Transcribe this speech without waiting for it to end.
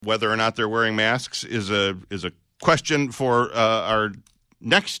Whether or not they're wearing masks is a question for our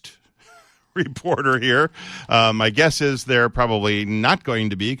next reporter here. My guess is they're probably not going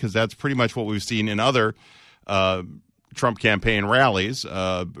to be, because that's pretty much what we've seen in other Trump campaign rallies,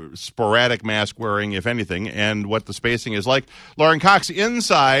 sporadic mask wearing, if anything, and what the spacing is like. Lorin Cox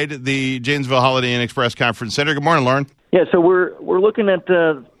inside the Janesville Holiday Inn Express Conference Center. Good morning, Lorin. Yeah, so we're looking at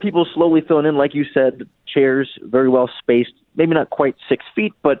people slowly filling in, like you said, chairs very well spaced, maybe not quite 6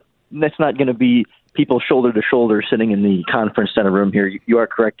 feet, but that's not going to be people shoulder to shoulder sitting in the conference center room here. You are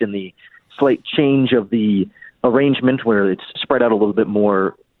correct in the slight change of the arrangement where it's spread out a little bit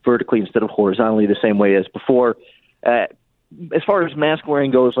more vertically instead of horizontally, the same way as before. As far as mask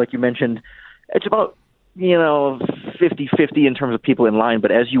wearing goes, like you mentioned, it's about 50-50 in terms of people in line,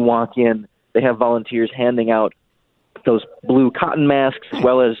 but as you walk in, they have volunteers handing out those blue cotton masks as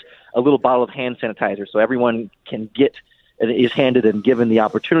well as a little bottle of hand sanitizer, so everyone is handed and given the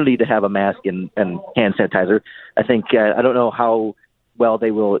opportunity to have a mask and hand sanitizer. I think I don't know how well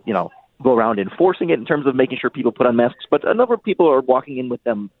they will go around enforcing it in terms of making sure people put on masks, but a number of people are walking in with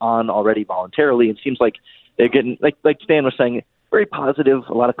them on already voluntarily. It seems like they're getting, like Stan was saying, very positive,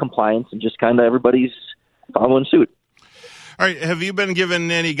 a lot of compliance, and just kind of everybody's following suit. All right, have you been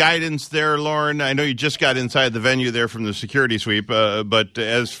given any guidance there, Lorin? I know you just got inside the venue there from the security sweep, but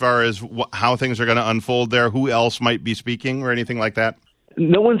as far as how things are going to unfold there, who else might be speaking or anything like that?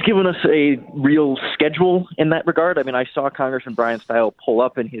 No one's given us a real schedule in that regard. I mean, I saw Congressman Bryan Steil pull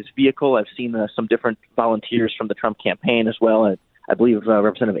up in his vehicle. I've seen some different volunteers from the Trump campaign as well. I believe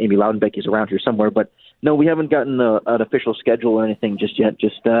Representative Amy Loudenbeck is around here somewhere. But no, we haven't gotten an official schedule or anything just yet.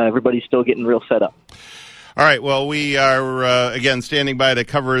 Just everybody's still getting real set up. All right, well, we are, again, standing by to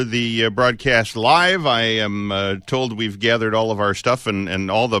cover the broadcast live. I am told we've gathered all of our stuff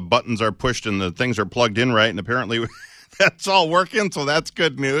and all the buttons are pushed and the things are plugged in right, and apparently that's all working, so that's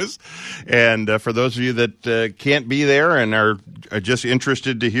good news. And for those of you that can't be there and are just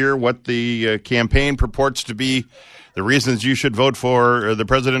interested to hear what the campaign purports to be, the reasons you should vote for the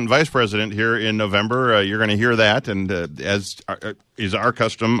president and vice president here in November, you're going to hear that. And as is our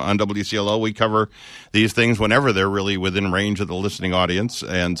custom on WCLO, we cover these things whenever they're really within range of the listening audience.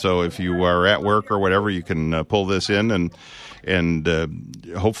 And so if you are at work or whatever, you can pull this in and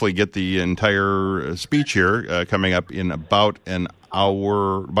hopefully get the entire speech here coming up in about an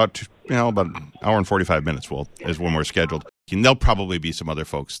hour, about an hour and 45 minutes is when we're scheduled. And there'll probably be some other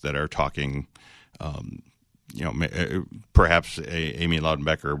folks that are talking perhaps Amy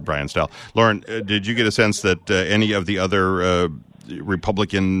Loudenbeck or Bryan Steil. Lorin, did you get a sense that any of the other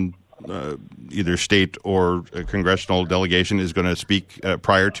Republican either state or congressional delegation is going to speak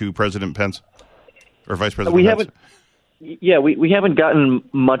prior to President Pence or Vice President Pence? We haven't gotten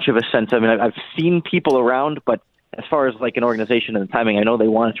much of a sense. I mean, I've seen people around, but as far as like an organization and the timing, I know they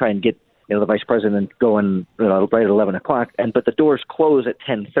want to try and get the vice president going right at 11 o'clock, but the doors close at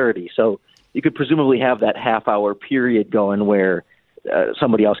 10:30, so you could presumably have that half-hour period going where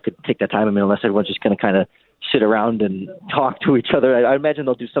somebody else could take that time. I mean, unless everyone's just going to kind of sit around and talk to each other. I imagine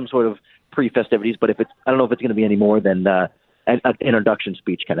they'll do some sort of pre-festivities, but I don't know if it's going to be any more than an introduction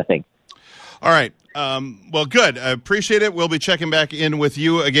speech kind of thing. All right. Well, good. I appreciate it. We'll be checking back in with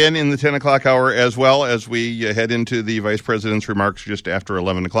you again in the 10 o'clock hour as well as we head into the vice president's remarks just after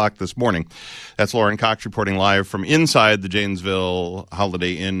 11 o'clock this morning. That's Lorin Cox reporting live from inside the Janesville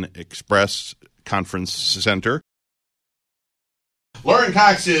Holiday Inn Express Conference Center. Lorin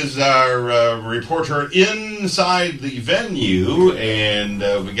Cox is our reporter inside the venue, and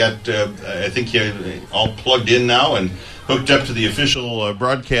we got, I think, you all plugged in now and hooked up to the official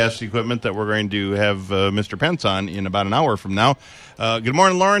broadcast equipment that we're going to have Mr. Pence on in about an hour from now. Good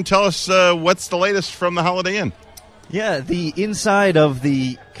morning, Lorin. Tell us what's the latest from the Holiday Inn. Yeah, the inside of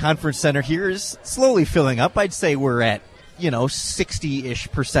the conference center here is slowly filling up. I'd say we're at,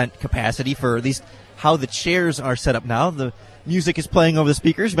 60-ish% capacity for at least how the chairs are set up now. The music is playing over the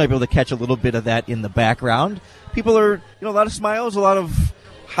speakers. You might be able to catch a little bit of that in the background. People are, a lot of smiles, a lot of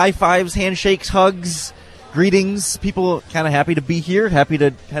high fives, handshakes, hugs, greetings. People kind of happy to be here, happy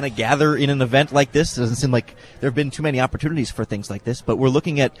to kind of gather in an event like this. It doesn't seem like there have been too many opportunities for things like this, but we're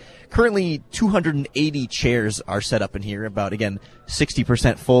looking at currently 280 chairs are set up in here, about, again,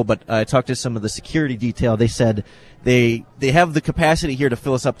 60% full. But I talked to some of the security detail. They said they have the capacity here to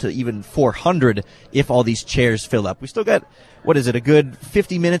fill us up to even 400 if all these chairs fill up. We still got, a good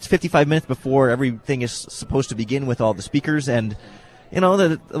 50 minutes, 55 minutes before everything is supposed to begin with all the speakers, and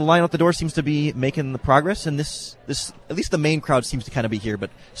the line out the door seems to be making the progress, and this at least the main crowd seems to kind of be here, but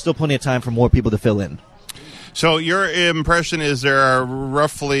still plenty of time for more people to fill in. So your impression is there are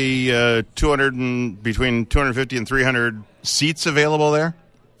roughly between 250 and 300 seats available there?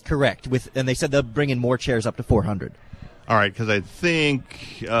 Correct. And they said they'll bring in more chairs up to 400. All right, because I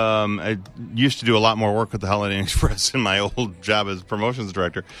think I used to do a lot more work with the Holiday Inn Express in my old job as promotions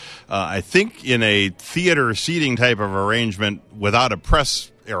director. I think in a theater seating type of arrangement without a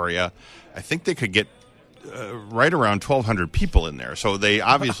press area, I think they could get right around 1,200 people in there. So they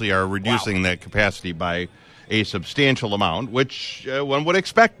obviously are reducing that capacity by a substantial amount, which one would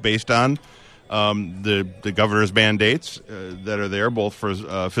expect based on the governor's mandates that are there, both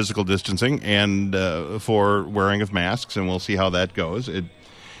for physical distancing and for wearing of masks, and we'll see how that goes. It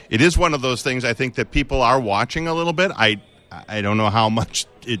is one of those things I think that people are watching a little bit. I don't know how much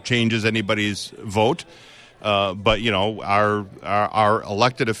it changes anybody's vote, but you know, our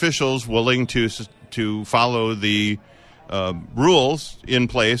elected officials willing to follow the rules in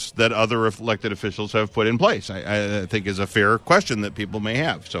place that other elected officials have put in place, I think is a fair question that people may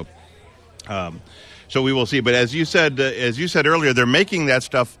have. So we will see. But as you said earlier, they're making that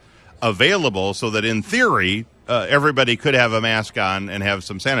stuff available so that in theory, everybody could have a mask on and have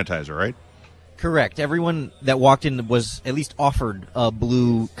some sanitizer, right? Correct. Everyone that walked in was at least offered a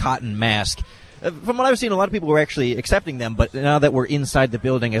blue cotton mask. From what I was seeing, a lot of people were actually accepting them. But now that we're inside the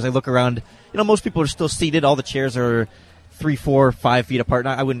building, as I look around, you know, most people are still seated. All the chairs are 3, 4, 5 feet apart.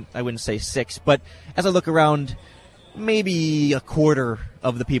 I wouldn't say 6. But as I look around, maybe a quarter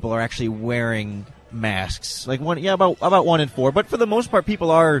of the people are actually wearing masks. Like about 1 in 4. But for the most part, people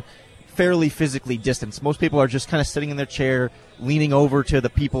are fairly physically distanced. Most people are just kind of sitting in their chair, leaning over to the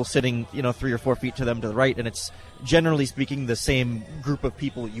people sitting, 3 or 4 feet to them to the right, and it's generally speaking the same group of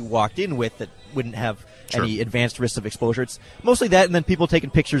people you walked in with that wouldn't have any advanced risks of exposure. It's mostly that, and then people taking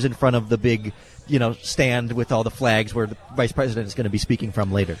pictures in front of the big, stand with all the flags where the vice president is going to be speaking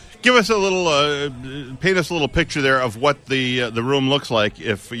from later. Give us a little, paint us a little picture there of what the room looks like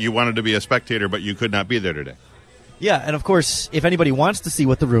if you wanted to be a spectator but you could not be there today. Yeah, and of course, if anybody wants to see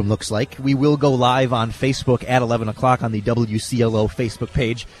what the room looks like, we will go live on Facebook at 11 o'clock on the WCLO Facebook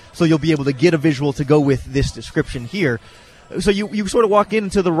page, so you'll be able to get a visual to go with this description here. So you sort of walk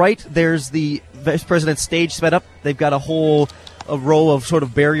in to the right, there's the Vice President's stage set up. They've got a row of sort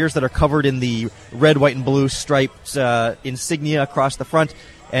of barriers that are covered in the red, white, and blue striped insignia across the front.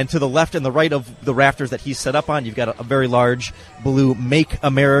 And to the left and the right of the rafters that he's set up on, you've got a very large blue Make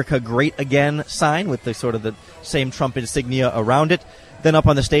America Great Again sign with the sort of the same Trump insignia around it. Then up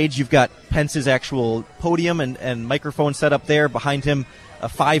on the stage, you've got Pence's actual podium and microphone set up there. Behind him,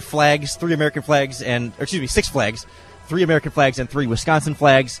 5 flags, 3 American flags, 6 flags, 3 American flags and 3 Wisconsin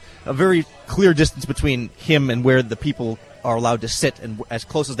flags. A very clear distance between him and where the people are allowed to sit, and as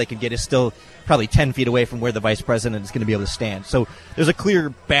close as they can get is still probably 10 feet away from where the vice president is going to be able to stand. So there's a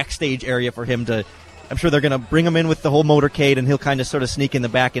clear backstage area for him to, I'm sure they're going to bring him in with the whole motorcade, and he'll kind of sort of sneak in the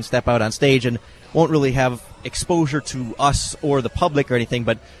back and step out on stage and won't really have exposure to us or the public or anything,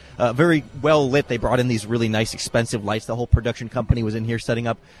 but very well lit. They brought in these really nice expensive lights. The whole production company was in here setting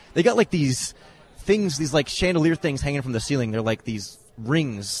up. They got like these things, these like chandelier things hanging from the ceiling. They're like these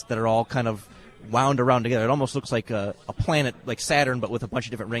rings that are all kind of wound around together. It almost looks like a planet like Saturn, but with a bunch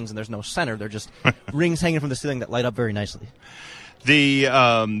of different rings, and there's no center. They're just rings hanging from the ceiling that light up very nicely.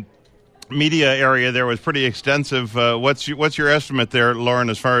 The media area there was pretty extensive. What's your estimate there,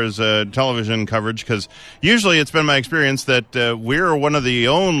 Lorin, as far as television coverage? Because usually it's been my experience that we're one of the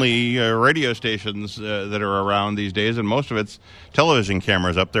only radio stations that are around these days, and most of it's television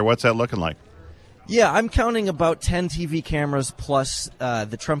cameras up there. What's that looking like? Yeah, I'm counting about 10 TV cameras plus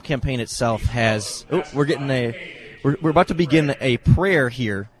the Trump campaign itself has. Oh, we're about to begin a prayer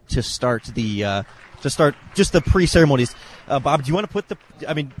here to start just the pre-ceremonies. Bob, do you want to put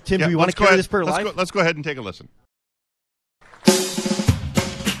Tim, do you want to carry this prayer live? Let's go ahead and take a listen.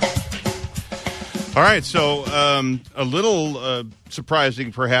 All right, so a little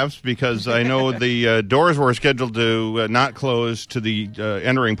surprising perhaps, because I know the doors were scheduled to not close to the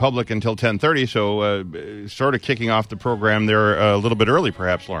entering public until 10:30, so sort of kicking off the program there a little bit early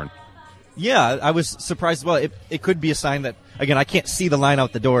perhaps, Lorin. Yeah, I was surprised as well. It could be a sign that, again, I can't see the line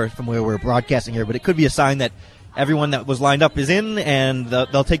out the door from where we're broadcasting here, but it could be a sign that everyone that was lined up is in, and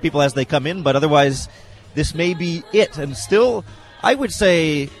they'll take people as they come in, but otherwise this may be it. And still, I would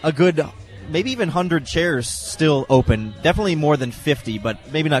say a good, maybe even 100 chairs still open. Definitely more than 50,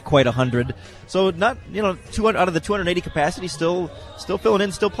 but maybe not quite 100. So not, 200 out of the 280 capacity, still filling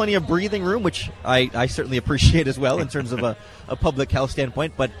in, still plenty of breathing room, which I certainly appreciate as well in terms of a public health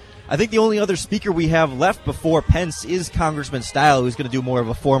standpoint. But I think the only other speaker we have left before Pence is Congressman Steil, who's going to do more of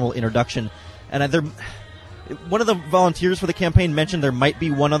a formal introduction. And one of the volunteers for the campaign mentioned there might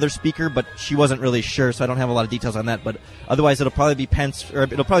be one other speaker, but she wasn't really sure, so I don't have a lot of details on that. But otherwise, it'll probably be Pence, or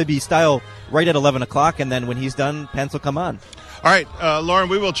it'll probably be Steil right at 11 o'clock, and then when he's done, Pence will come on. All right, Lorin,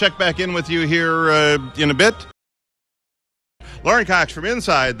 we will check back in with you here in a bit. Lorin Cox from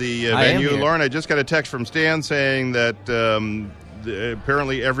inside the venue. Lorin, I just got a text from Stan saying that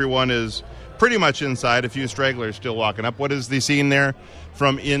apparently everyone is pretty much inside. A few stragglers still walking up. What is the scene there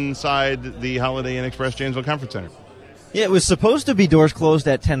from inside the Holiday Inn Express Janesville Conference Center? Yeah, it was supposed to be doors closed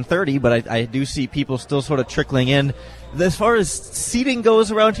at 10:30, but I do see people still sort of trickling in. As far as seating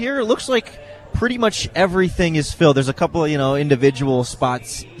goes around here, it looks like pretty much everything is filled. There's a couple of, individual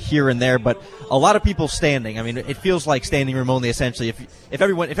spots here and there, but a lot of people standing. I mean, it feels like standing room only, essentially. If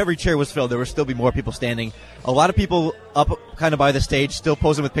every chair was filled, there would still be more people standing. A lot of people up kind of by the stage, still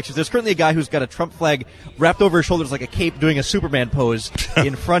posing with pictures. There's currently a guy who's got a Trump flag wrapped over his shoulders like a cape, doing a Superman pose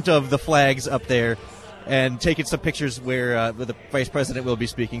in front of the flags up there, and taking some pictures where the Vice President will be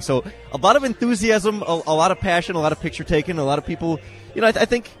speaking. So a lot of enthusiasm, a lot of passion, a lot of picture taking, a lot of people. I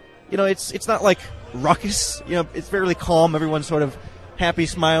think it's not like ruckus. It's fairly calm. Everyone's sort of happy,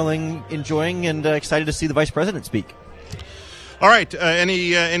 smiling, enjoying, and excited to see the Vice President speak. All right.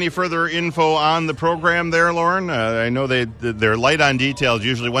 Any further info on the program there, Lorin? I know they're light on details.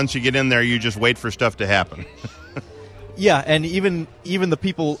 Usually once you get in there, you just wait for stuff to happen. Yeah, and even the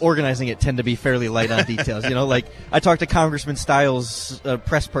people organizing it tend to be fairly light on details. Like I talked to Congressman Steil's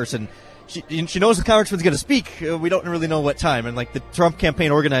press person. She knows the congressman's going to speak. We don't really know what time. And like the Trump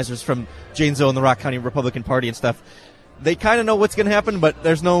campaign organizers from Janesville and the Rock County Republican Party and stuff, they kind of know what's going to happen, but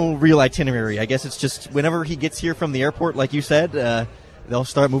there's no real itinerary. I guess it's just whenever he gets here from the airport, like you said, they'll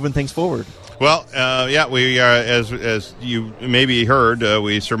start moving things forward. Well, we as you maybe heard,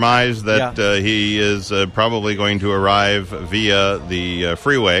 we surmise that he is probably going to arrive via the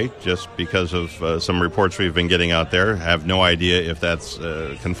freeway, just because of some reports we've been getting out there. Have no idea if that's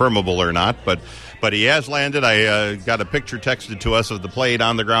confirmable or not, but he has landed. I got a picture texted to us of the plane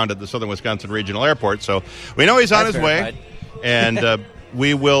on the ground at the Southern Wisconsin Regional Airport, so we know he's on his way, and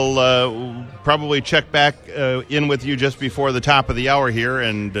we will probably check back in with you just before the top of the hour here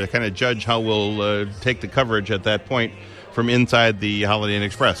and kind of judge how we'll take the coverage at that point from inside the Holiday Inn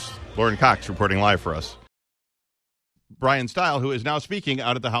Express. Lorin Cox reporting live for us. Bryan Steil, who is now speaking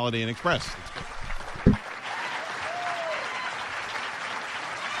out at the Holiday Inn Express.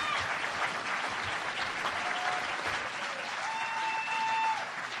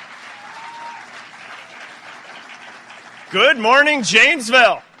 Good morning,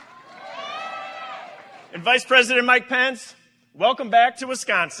 Janesville. And Vice President Mike Pence, welcome back to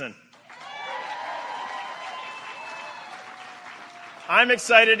Wisconsin. I'm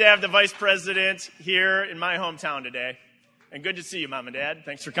excited to have the Vice President here in my hometown today. And good to see you, Mom and Dad.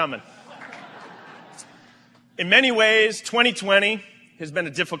 Thanks for coming. In many ways, 2020 has been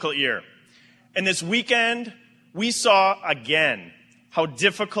a difficult year. And this weekend, we saw again how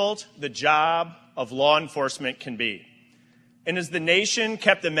difficult the job of law enforcement can be. And as the nation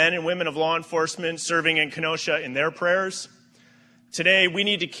kept the men and women of law enforcement serving in Kenosha in their prayers, today we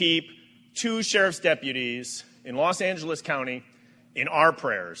need to keep 2 sheriff's deputies in Los Angeles County in our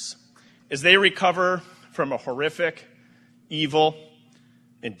prayers as they recover from a horrific, evil,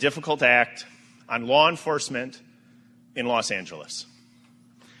 and difficult act on law enforcement in Los Angeles.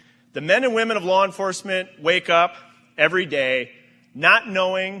 The men and women of law enforcement wake up every day not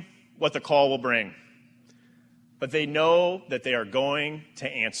knowing what the call will bring, but they know that they are going to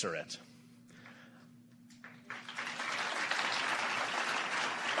answer it.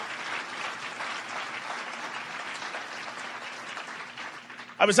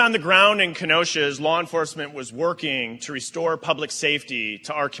 I was on the ground in Kenosha as law enforcement was working to restore public safety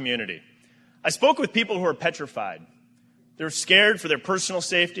to our community. I spoke with people who are petrified. They're scared for their personal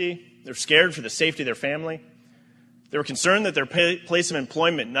safety. They're scared for the safety of their family. They were concerned that their place of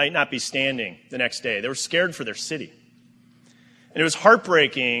employment might not be standing the next day. They were scared for their city. And it was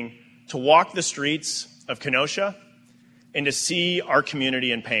heartbreaking to walk the streets of Kenosha and to see our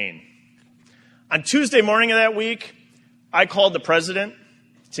community in pain. On Tuesday morning of that week, I called the president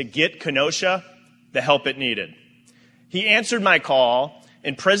to get Kenosha the help it needed. He answered my call,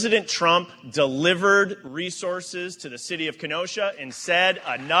 and President Trump delivered resources to the city of Kenosha and said,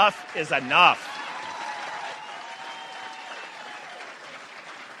 enough is enough.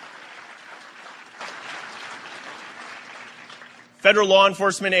 Federal law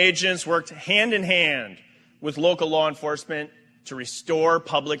enforcement agents worked hand in hand with local law enforcement to restore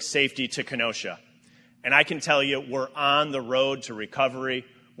public safety to Kenosha. And I can tell you, we're on the road to recovery.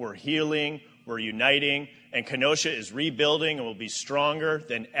 We're healing, we're uniting, and Kenosha is rebuilding and will be stronger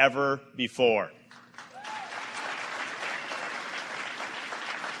than ever before.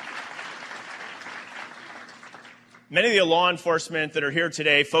 Many of the law enforcement that are here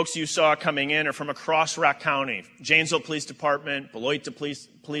today, folks you saw coming in, are from across Rock County. Janesville Police Department, Beloit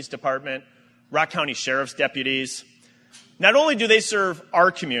Police Department, Rock County Sheriff's deputies. Not only do they serve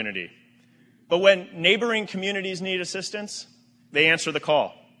our community, but when neighboring communities need assistance, they answer the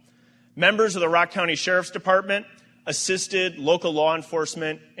call. Members of the Rock County Sheriff's Department assisted local law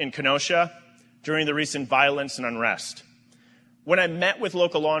enforcement in Kenosha during the recent violence and unrest. When I met with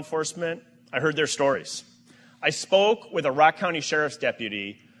local law enforcement, I heard their stories. I spoke with a Rock County Sheriff's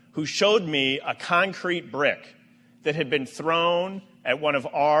deputy who showed me a concrete brick that had been thrown at one of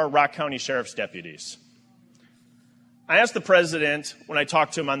our Rock County Sheriff's deputies. I asked the president, when I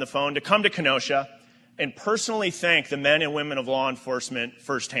talked to him on the phone, to come to Kenosha and personally thank the men and women of law enforcement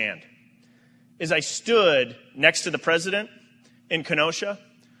firsthand. As I stood next to the president in Kenosha,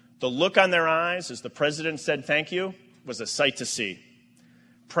 the look on their eyes as the president said thank you was a sight to see.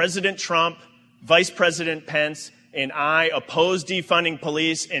 President Trump, Vice President Pence, and I oppose defunding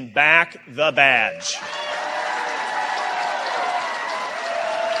police and back the badge.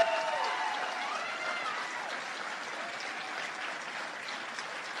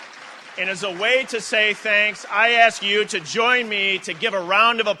 And as a way to say thanks, I ask you to join me to give a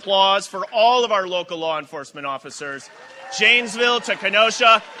round of applause for all of our local law enforcement officers, Janesville to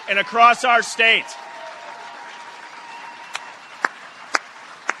Kenosha and across our state.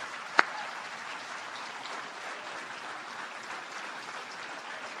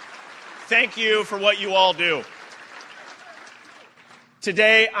 Thank you for what you all do.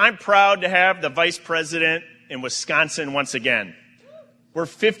 Today, I'm proud to have the Vice President in Wisconsin once again. We're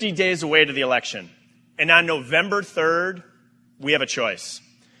 50 days away to the election, and on November 3rd, we have a choice.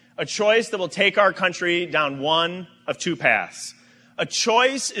 A choice that will take our country down one of two paths. A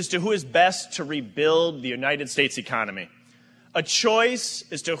choice as to who is best to rebuild the United States economy. A choice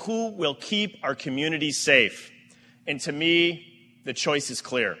as to who will keep our communities safe. And to me, the choice is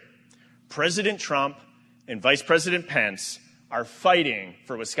clear. President Trump and Vice President Pence are fighting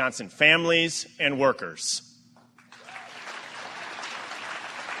for Wisconsin families and workers.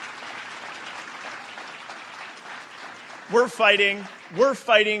 We're fighting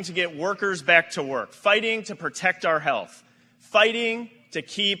to get workers back to work, fighting to protect our health, fighting to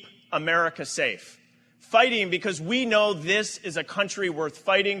keep America safe, fighting because we know this is a country worth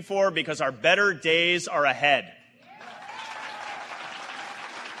fighting for because our better days are ahead.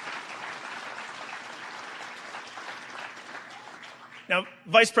 Now,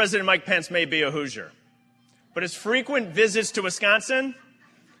 Vice President Mike Pence may be a Hoosier, but his frequent visits to Wisconsin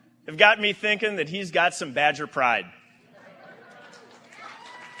have got me thinking that he's got some Badger pride.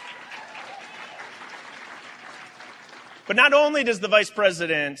 But not only does the Vice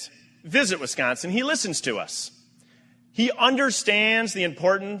President visit Wisconsin, he listens to us. He understands the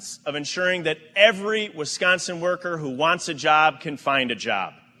importance of ensuring that every Wisconsin worker who wants a job can find a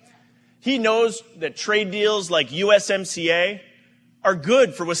job. He knows that trade deals like USMCA are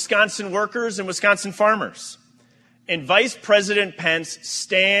good for Wisconsin workers and Wisconsin farmers. And Vice President Pence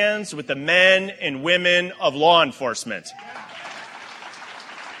stands with the men and women of law enforcement.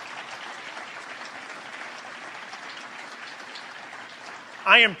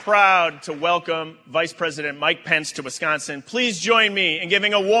 I am proud to welcome Vice President Mike Pence to Wisconsin. Please join me in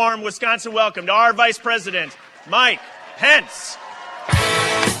giving a warm Wisconsin welcome to our Vice President, Mike Pence.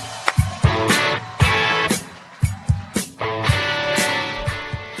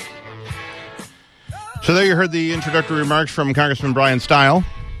 So there you heard the introductory remarks from Congressman Bryan Steil.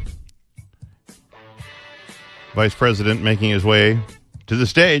 Vice President making his way to the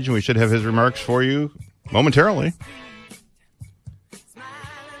stage, and we should have his remarks for you momentarily.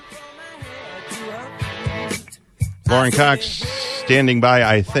 Lorin Cox standing by,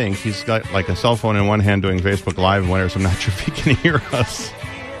 I think. He's got like a cell phone in one hand doing Facebook Live and whatever, so I'm not sure if he can hear us.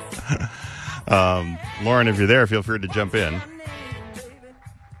 Lorin, if you're there, feel free to jump in.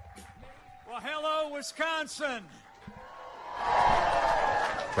 Well, hello, Wisconsin.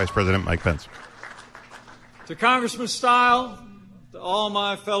 Vice President Mike Pence. To Congressman Steil, to all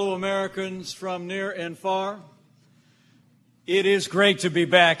my fellow Americans from near and far, it is great to be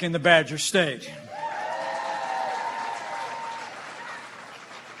back in the Badger State.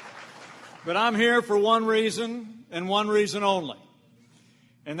 But I'm here for one reason and one reason only,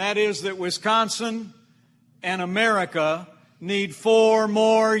 and that is that Wisconsin and America need 4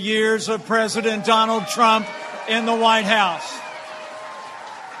 more years of President Donald Trump in the White House.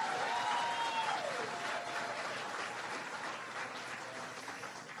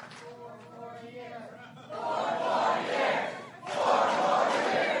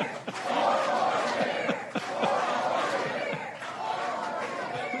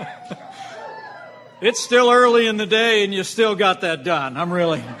 It's still early in the day, and you still got that done.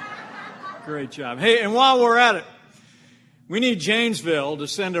 Great job. Hey, and while we're at it, we need Janesville to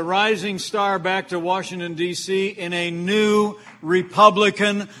send a rising star back to Washington, D.C. in a new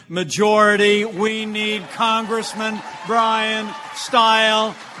Republican majority. We need Congressman Bryan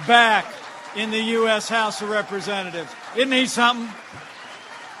Steil back in the U.S. House of Representatives. Isn't he something?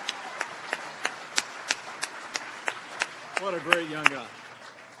 What a great young guy.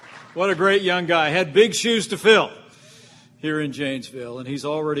 What a great young guy. Had big shoes to fill here in Janesville, and he's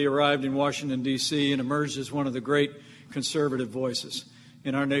already arrived in Washington, D.C. and emerged as one of the great conservative voices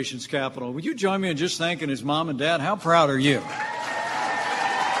in our nation's capital. Would you join me in just thanking his mom and dad? How proud are you?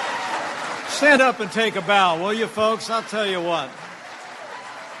 Stand up and take a bow, will you, folks? I'll tell you what.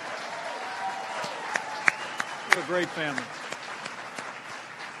 What a great family.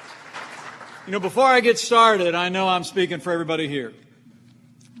 You know, before I get started, I know I'm speaking for everybody here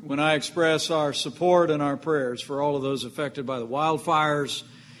when I express our support and our prayers for all of those affected by the wildfires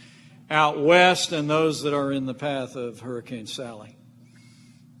out west and those that are in the path of Hurricane Sally.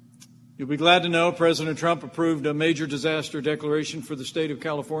 You'll be glad to know President Trump approved a major disaster declaration for the state of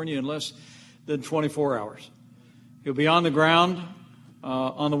California in less than 24 hours. He'll be on the ground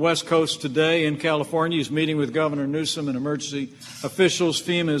on the West Coast today in California. He's meeting with Governor Newsom and emergency officials.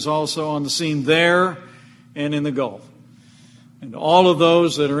 FEMA is also on the scene there and in the Gulf. And all of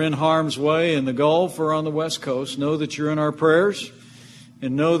those that are in harm's way in the Gulf or on the West Coast, know that you're in our prayers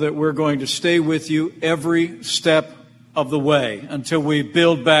and know that we're going to stay with you every step of the way until we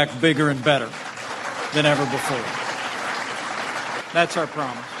build back bigger and better than ever before. That's our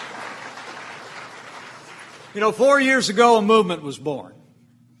promise. You know, 4 years ago, a movement was born,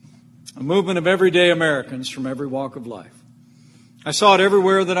 a movement of everyday Americans from every walk of life. I saw it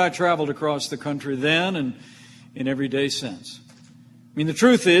everywhere that I traveled across the country then and in every day since. I mean, the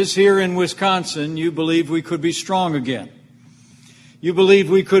truth is, here in Wisconsin, you believed we could be strong again. You believed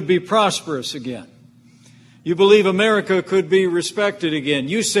we could be prosperous again. You believe America could be respected again.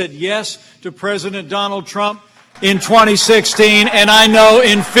 You said yes to President Donald Trump in 2016, and I know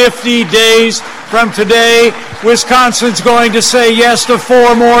in 50 days from today, Wisconsin's going to say yes to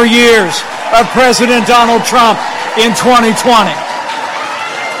 4 more years of President Donald Trump in 2020.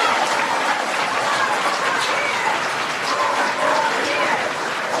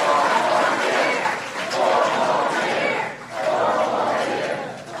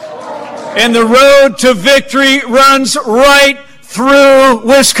 And the road to victory runs right through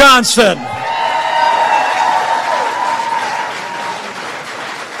Wisconsin.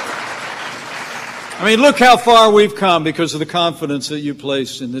 I mean, look how far we've come because of the confidence that you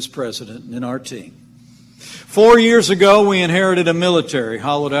placed in this president and in our team. 4 years ago, we inherited a military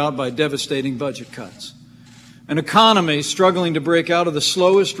hollowed out by devastating budget cuts, an economy struggling to break out of the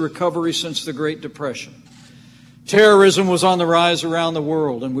slowest recovery since the Great Depression. Terrorism was on the rise around the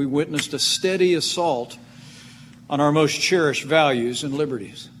world, and we witnessed a steady assault on our most cherished values and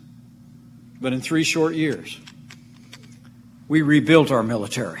liberties. But in 3 short years, we rebuilt our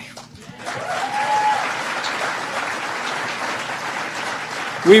military.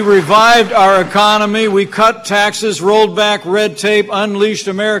 We revived our economy. We cut taxes, rolled back red tape, unleashed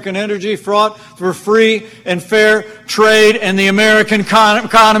American energy, fought for free and fair trade, and the American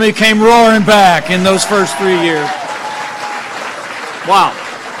economy came roaring back in those first 3 years. Wow.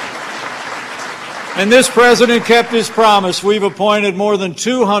 And this president kept his promise. We've appointed more than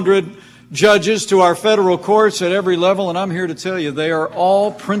 200 judges to our federal courts at every level, and I'm here to tell you they are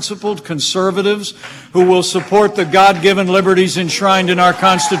all principled conservatives who will support the God-given liberties enshrined in our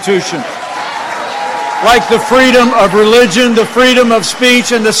Constitution, like the freedom of religion, the freedom of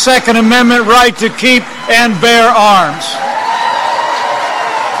speech, and the Second Amendment right to keep and bear arms.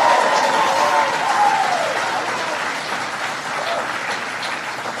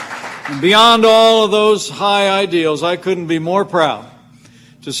 And beyond all of those high ideals, I couldn't be more proud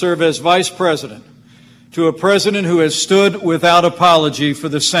to serve as Vice President to a president who has stood without apology for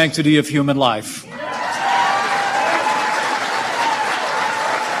the sanctity of human life.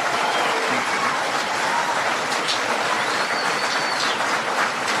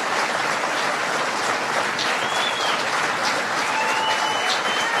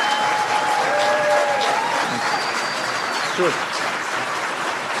 Sure.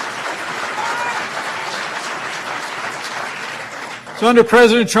 So under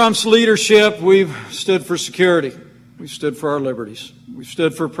President Trump's leadership, we've stood for security. We've stood for our liberties. We've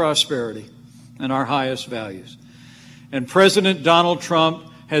stood for prosperity and our highest values. And President Donald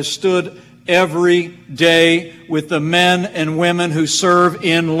Trump has stood every day with the men and women who serve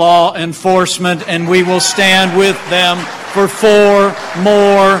in law enforcement, and we will stand with them for 4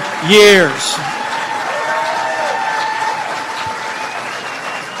 more years.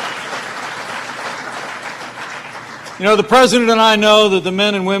 You know, the President and I know that the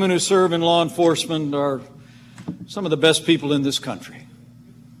men and women who serve in law enforcement are some of the best people in this country.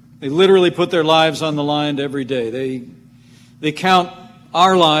 They literally put their lives on the line every day. They count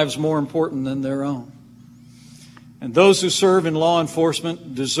our lives more important than their own. And those who serve in law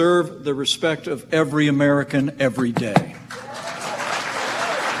enforcement deserve the respect of every American every day.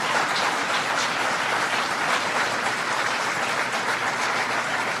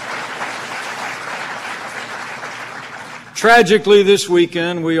 Tragically, this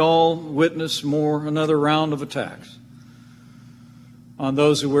weekend, we all witnessed another round of attacks on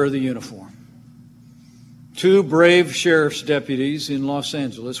those who wear the uniform. 2 brave sheriff's deputies in Los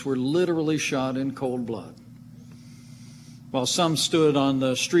Angeles were literally shot in cold blood, while some stood on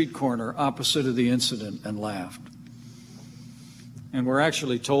the street corner opposite of the incident and laughed. And we're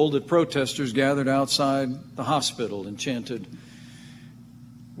actually told that protesters gathered outside the hospital and chanted,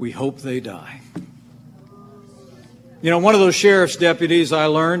 "We hope they die." You know, one of those sheriff's deputies, I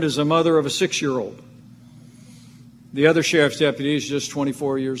learned, is a mother of a 6-year-old. The other sheriff's deputy is just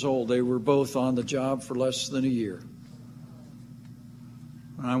 24 years old. They were both on the job for less than a year.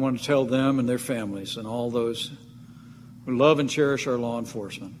 And I want to tell them and their families and all those who love and cherish our law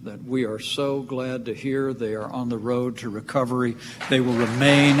enforcement that we are so glad to hear they are on the road to recovery. They will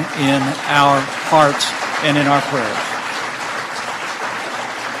remain in our hearts and in our prayers.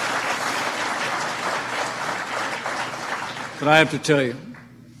 But I have to tell you,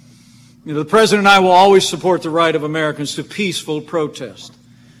 the President and I will always support the right of Americans to peaceful protest.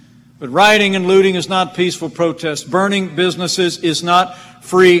 But rioting and looting is not peaceful protest. Burning businesses is not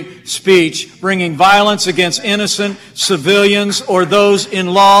free speech. Bringing violence against innocent civilians or those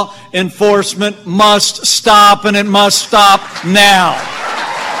in law enforcement must stop, and it must stop now.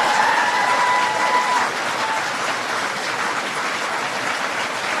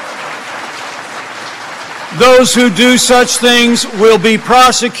 Those who do such things will be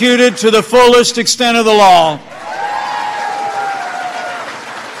prosecuted to the fullest extent of the law.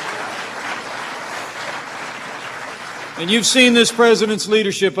 And you've seen this president's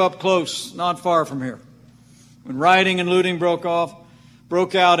leadership up close, not far from here. When rioting and looting broke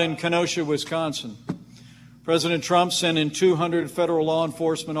out in Kenosha, Wisconsin, President Trump sent in 200 federal law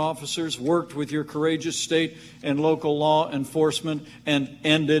enforcement officers, worked with your courageous state and local law enforcement, and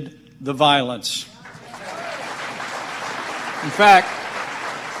ended the violence. In fact,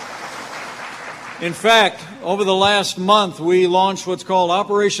 over the last month, we launched what's called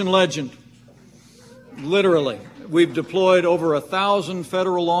Operation Legend. Literally, we've deployed over 1,000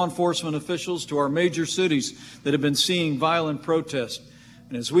 federal law enforcement officials to our major cities that have been seeing violent protests.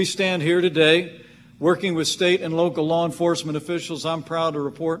 And as we stand here today, working with state and local law enforcement officials, I'm proud to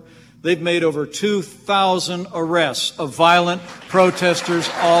report they've made over 2,000 arrests of violent protesters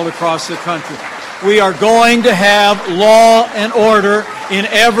all across the country. We are going to have law and order in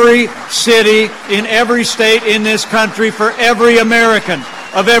every city, in every state in this country for every American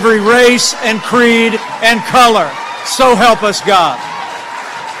of every race and creed and color. So help us God.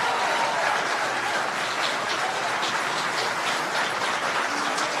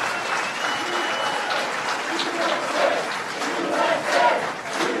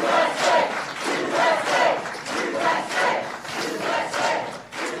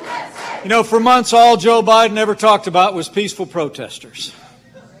 You know, for months, all Joe Biden ever talked about was peaceful protesters.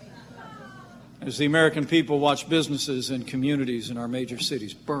 As the American people watch businesses and communities in our major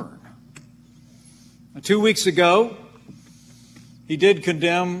cities burn. Now, 2 weeks ago, he did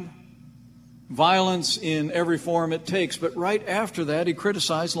condemn violence in every form it takes, but right after that, he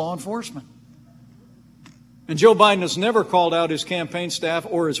criticized law enforcement. And Joe Biden has never called out his campaign staff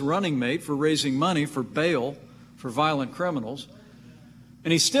or his running mate for raising money for bail for violent criminals.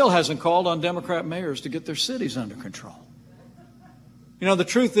 And he still hasn't called on Democrat mayors to get their cities under control. You know, the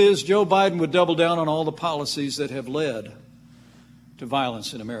truth is, Joe Biden would double down on all the policies that have led to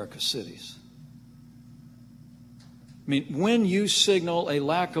violence in America's cities. I mean, when you signal a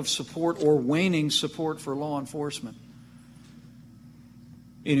lack of support or waning support for law enforcement,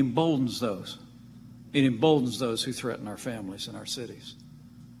 it emboldens those. It emboldens those who threaten our families and our cities.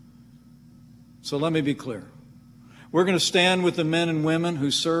 So let me be clear. We're going to stand with the men and women who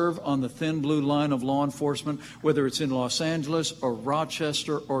serve on the thin blue line of law enforcement, whether it's in Los Angeles or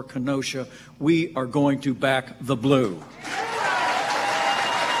Rochester or Kenosha. We are going to back the blue.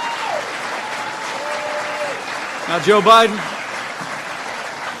 Now, Joe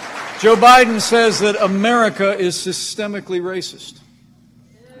Biden says that America is systemically racist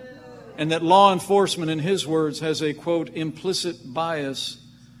and that law enforcement, in his words, has a, quote, implicit bias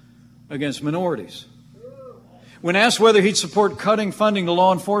against minorities. When asked whether he'd support cutting funding to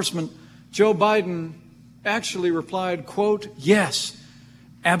law enforcement, Joe Biden actually replied, quote, "Yes,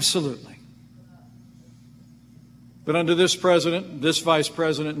 absolutely." But under this president, this vice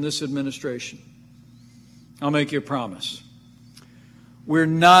president, and this administration, I'll make you a promise. We're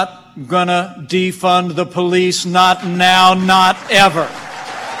not going to defund the police, not now, not ever.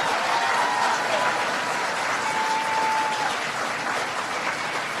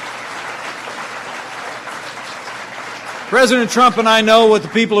 President Trump and I know what the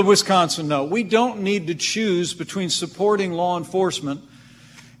people of Wisconsin know. We don't need to choose between supporting law enforcement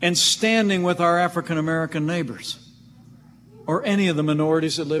and standing with our African American neighbors or any of the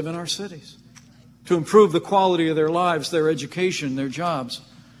minorities that live in our cities to improve the quality of their lives, their education, their jobs,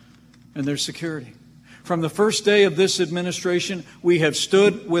 and their security. From the first day of this administration, we have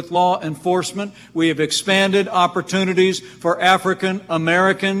stood with law enforcement. We have expanded opportunities for African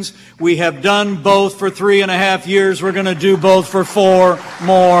Americans. We have done both for 3.5 years. We're going to do both for 4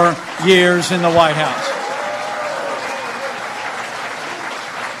 more years in the White House.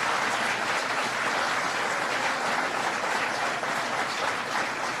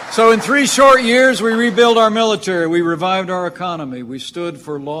 So in 3 short years, we rebuilt our military. We revived our economy. We stood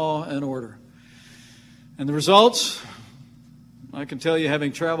for law and order. And the results, I can tell you,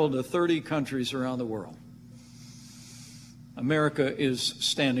 having traveled to 30 countries around the world, America is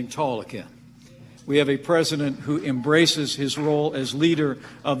standing tall again. We have a president who embraces his role as leader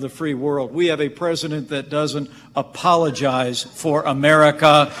of the free world. We have a president that doesn't apologize for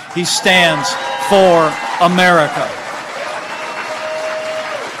America. He stands for America.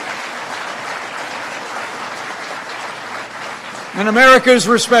 And America is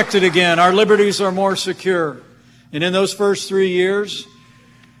respected again. Our liberties are more secure. And in those first 3 years,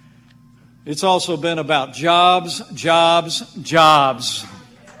 it's also been about jobs, jobs, jobs.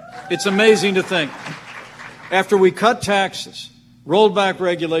 It's amazing to think. After we cut taxes, rolled back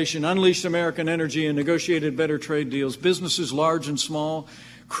regulation, unleashed American energy, and negotiated better trade deals, businesses large and small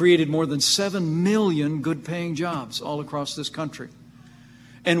created more than 7 million good-paying jobs all across this country.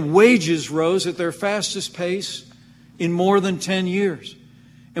 And wages rose at their fastest pace in more than 10 years.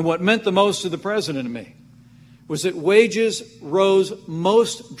 And what meant the most to the president and me was that wages rose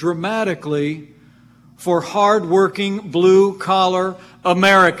most dramatically for hard-working, blue-collar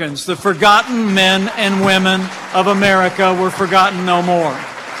Americans. The forgotten men and women of America were forgotten no more.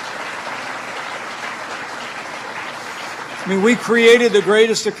 I mean, we created the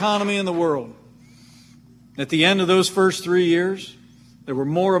greatest economy in the world. At the end of those first 3 years, there were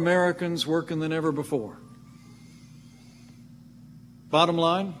more Americans working than ever before. Bottom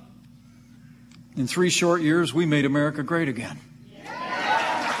line, in 3 short years, we made America great again.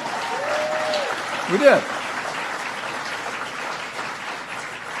 We did.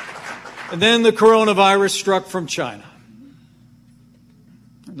 And then the coronavirus struck from China.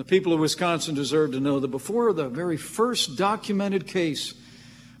 And the people of Wisconsin deserve to know that before the very first documented case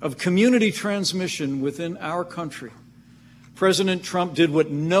of community transmission within our country, President Trump did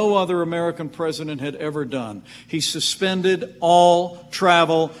what no other American president had ever done. He suspended all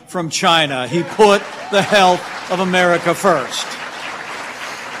travel from China. He put the health of America first.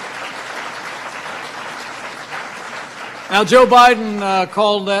 Now, Joe Biden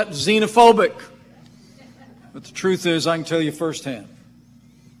called that xenophobic. But the truth is, I can tell you firsthand,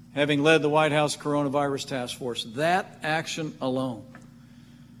 having led the White House Coronavirus Task Force, that action alone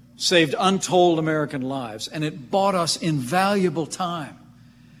saved untold American lives, and it bought us invaluable time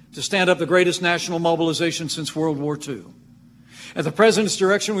to stand up the greatest national mobilization since World War II. At the President's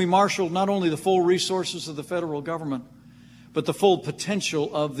direction, we marshaled not only the full resources of the federal government, but the full potential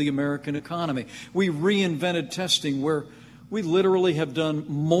of the American economy. We reinvented testing, where we literally have done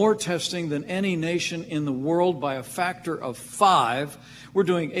more testing than any nation in the world by a factor of 5. We're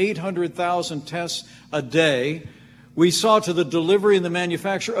doing 800,000 tests a day. We saw to the delivery and the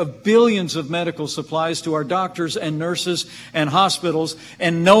manufacture of billions of medical supplies to our doctors and nurses and hospitals,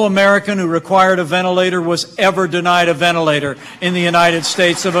 and no American who required a ventilator was ever denied a ventilator in the United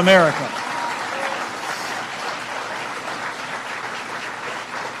States of America.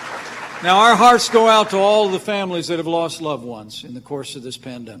 Now, our hearts go out to all of the families that have lost loved ones in the course of this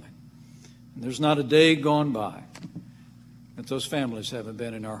pandemic. And there's not a day gone by that those families haven't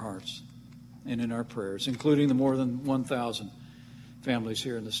been in our hearts and in our prayers, including the more than 1,000 families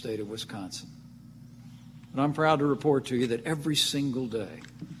here in the state of Wisconsin. And I'm proud to report to you that every single day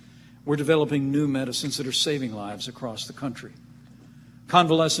we're developing new medicines that are saving lives across the country.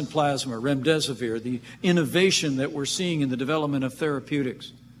 Convalescent plasma, remdesivir, the innovation that we're seeing in the development of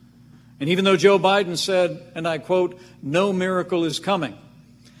therapeutics. And even though Joe Biden said, and I quote, "No miracle is coming,"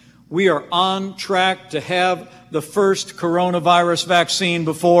 We are on track to have the first coronavirus vaccine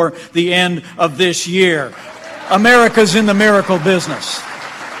before the end of this year. America's in the miracle business.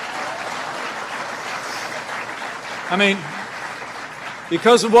 I mean,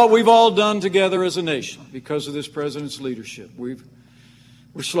 because of what we've all done together as a nation, because of this president's leadership, we're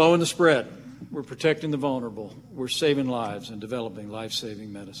slowing the spread. We're protecting the vulnerable. We're saving lives and developing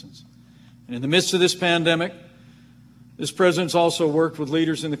life-saving medicines. And in the midst of this pandemic, this president's also worked with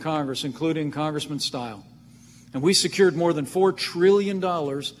leaders in the Congress, including Congressman Steil. And we secured more than $4 trillion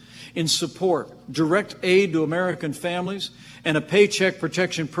in support, direct aid to American families, and a paycheck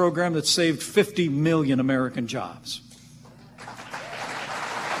protection program that saved 50 million American jobs.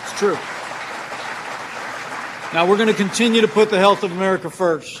 It's true. Now, we're going to continue to put the health of America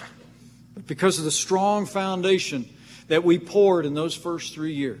first. But because of the strong foundation that we poured in those first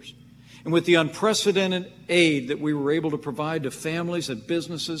 3 years, and with the unprecedented aid that we were able to provide to families and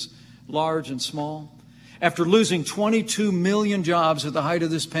businesses, large and small, after losing 22 million jobs at the height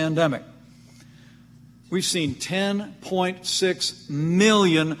of this pandemic, we've seen 10.6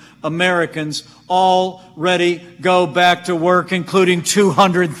 million Americans already go back to work, including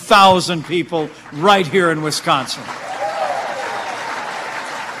 200,000 people right here in Wisconsin.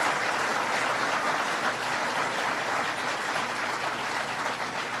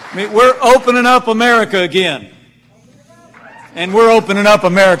 I mean, we're opening up America again. And we're opening up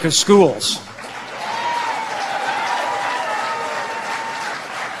America's schools.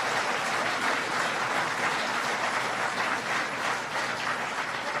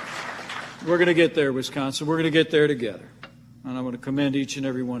 We're going to get there, Wisconsin. We're going to get there together. And I want to commend each and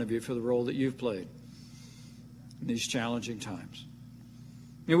every one of you for the role that you've played in these challenging times.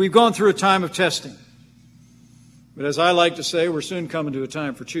 You know, we've gone through a time of testing. But as I like to say, we're soon coming to a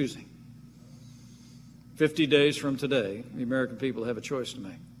time for choosing. 50 days from today, the American people have a choice to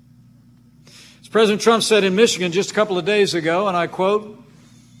make. As President Trump said in Michigan just a couple of days ago, and I quote,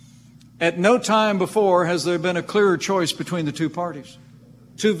 "At no time before has there been a clearer choice between the two parties.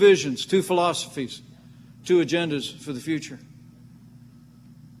 Two visions, two philosophies, two agendas for the future."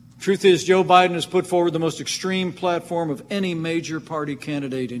 Truth is, Joe Biden has put forward the most extreme platform of any major party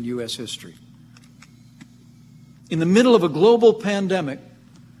candidate in U.S. history. In the middle of a global pandemic,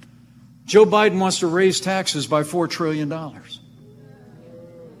 Joe Biden wants to raise taxes by $4 trillion.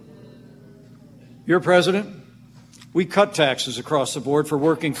 Your president, we cut taxes across the board for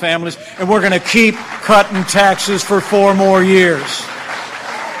working families, and we're going to keep cutting taxes for 4 more years.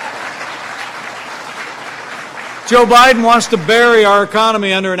 Joe Biden wants to bury our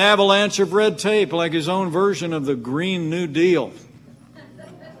economy under an avalanche of red tape, like his own version of the Green New Deal.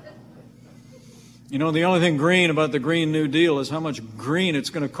 You know, the only thing green about the Green New Deal is how much green it's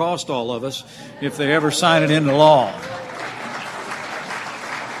going to cost all of us if they ever sign it into law.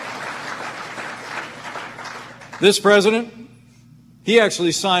 This president, he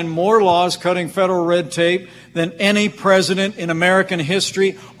actually signed more laws cutting federal red tape than any president in American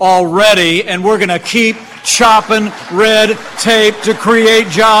history already, and we're going to keep chopping red tape to create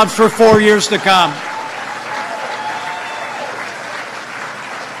jobs for 4 years to come.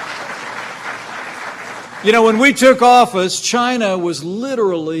 You know, when we took office, China was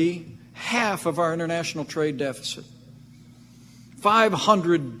literally half of our international trade deficit.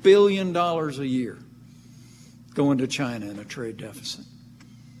 $500 billion a year going to China in a trade deficit.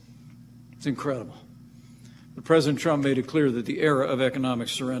 It's incredible. But President Trump made it clear that the era of economic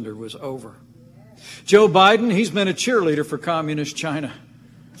surrender was over. Joe Biden, he's been a cheerleader for communist China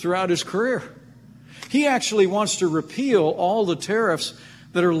throughout his career. He actually wants to repeal all the tariffs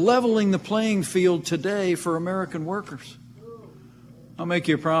that are leveling the playing field today for American workers. I'll make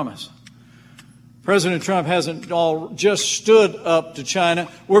you a promise. President Trump hasn't just stood up to China.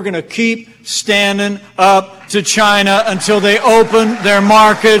 We're going to keep standing up to China until they open their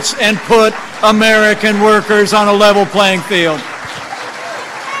markets and put American workers on a level playing field.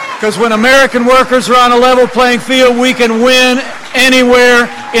 Because when American workers are on a level playing field, we can win anywhere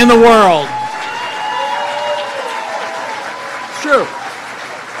in the world. It's true.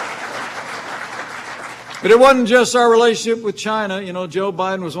 But it wasn't just our relationship with China. You know, Joe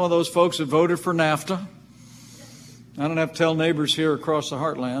Biden was one of those folks that voted for NAFTA. I don't have to tell neighbors here across the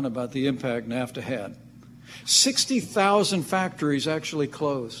heartland about the impact NAFTA had. 60,000 factories actually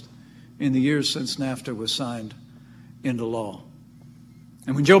closed in the years since NAFTA was signed into law.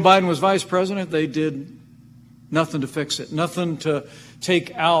 And when Joe Biden was vice president, they did nothing to fix it, nothing to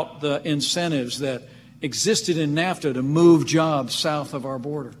take out the incentives that existed in NAFTA to move jobs south of our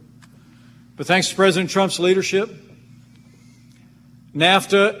border. But thanks to President Trump's leadership,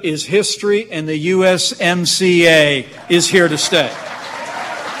 NAFTA is history and the USMCA is here to stay.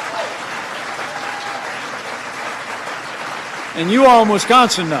 And you all in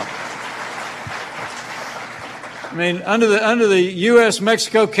Wisconsin know. I mean, under the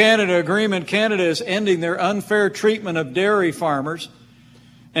U.S.-Mexico-Canada agreement, Canada is ending their unfair treatment of dairy farmers.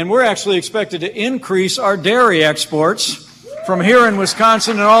 And we're actually expected to increase our dairy exports from here in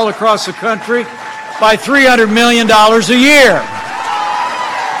Wisconsin and all across the country by $300 million a year.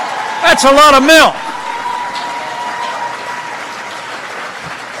 That's a lot of milk.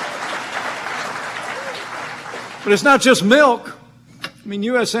 But it's not just milk. I mean,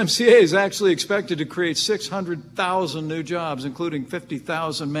 USMCA is actually expected to create 600,000 new jobs, including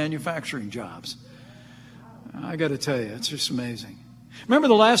 50,000 manufacturing jobs. I got to tell you, it's just amazing. Remember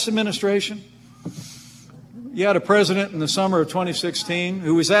the last administration? You had a president in the summer of 2016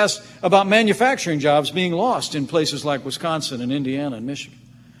 who was asked about manufacturing jobs being lost in places like Wisconsin and Indiana and Michigan.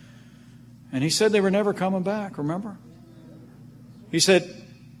 And he said they were never coming back, remember? He said,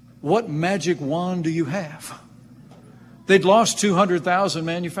 "What magic wand do you have?" They'd lost 200,000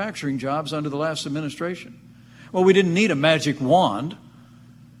 manufacturing jobs under the last administration. Well, we didn't need a magic wand.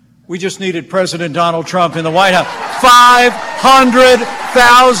 We just needed President Donald Trump in the White House.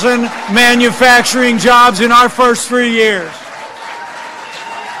 500,000 manufacturing jobs in our first 3 years.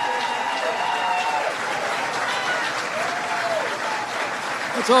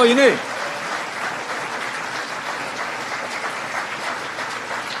 That's all you need.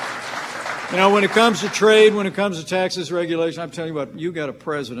 You know, when it comes to trade, when it comes to taxes, regulation, I'm telling you what, you got a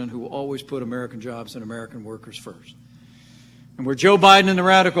president who will always put American jobs and American workers first. And where Joe Biden and the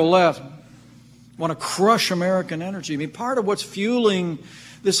radical left want to crush American energy. I mean, part of what's fueling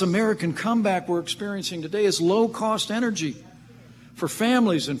this American comeback we're experiencing today is low-cost energy for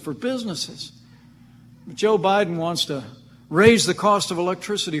families and for businesses. But Joe Biden wants to raise the cost of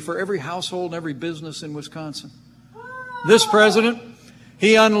electricity for every household and every business in Wisconsin. This president,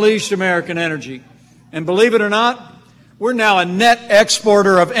 he unleashed American energy. And believe it or not, we're now a net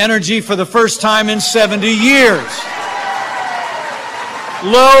exporter of energy for the first time in 70 years.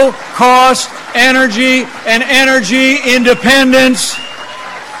 Low-cost energy and energy independence.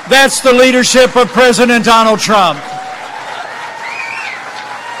 That's the leadership of President Donald Trump.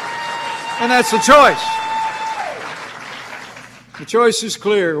 And that's the choice. The choice is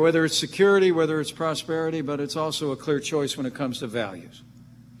clear, whether it's security, whether it's prosperity, but it's also a clear choice when it comes to values.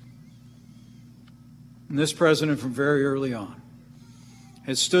 And this president, from very early on,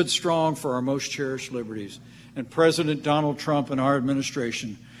 has stood strong for our most cherished liberties. And President Donald Trump and our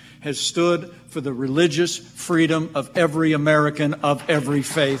administration has stood for the religious freedom of every American of every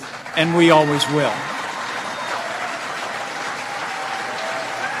faith, and we always will.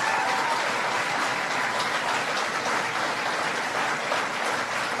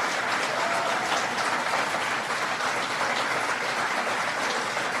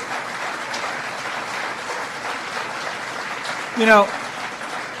 You know,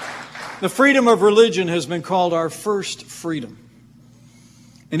 the freedom of religion has been called our first freedom.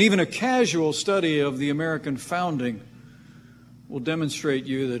 And even a casual study of the American founding will demonstrate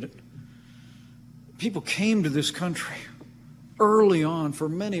you that people came to this country early on for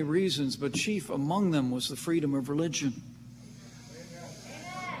many reasons, but chief among them was the freedom of religion.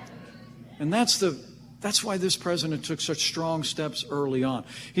 And that's why this president took such strong steps early on.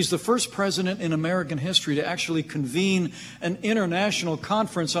 He's the first president in American history to actually convene an international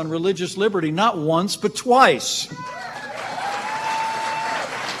conference on religious liberty, not once, but twice.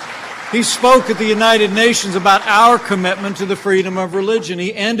 He spoke at the United Nations about our commitment to the freedom of religion.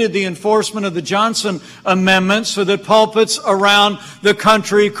 He ended the enforcement of the Johnson Amendment so that pulpits around the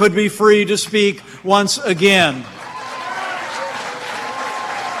country could be free to speak once again.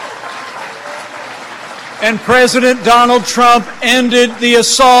 And President Donald Trump ended the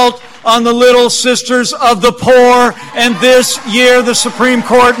assault on the Little Sisters of the Poor, and this year the Supreme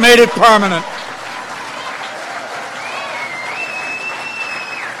Court made it permanent.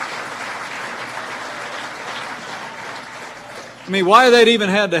 I mean, why that even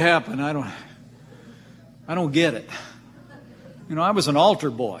had to happen, I don't get it. You know, I was an altar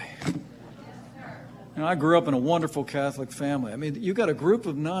boy. You know, I grew up in a wonderful Catholic family. I mean, you got a group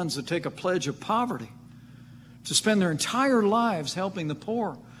of nuns that take a pledge of poverty to spend their entire lives helping the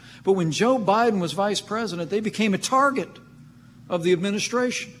poor. But when Joe Biden was vice president, they became a target of the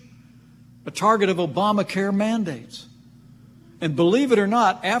administration, a target of Obamacare mandates. And believe it or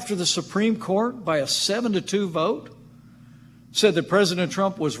not, after the Supreme Court, by a 7-2 vote, said that President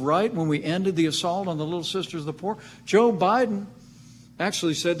Trump was right when we ended the assault on the Little Sisters of the Poor, Joe Biden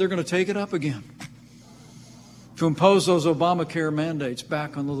actually said they're going to take it up again to impose those Obamacare mandates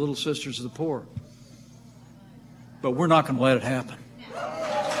back on the Little Sisters of the Poor. But we're not going to let it happen.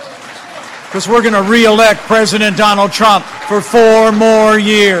 because we're going to re-elect President Donald Trump for 4 more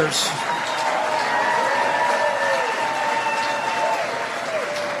years.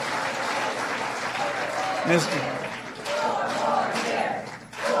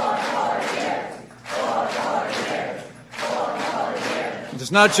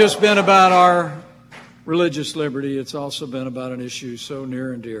 It's not just been about our religious liberty, it's also been about an issue so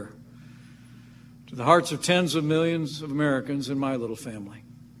near and dear to the hearts of tens of millions of Americans in my little family.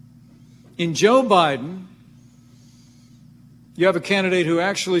 In Joe Biden, you have a candidate who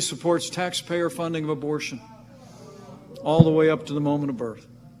actually supports taxpayer funding of abortion all the way up to the moment of birth.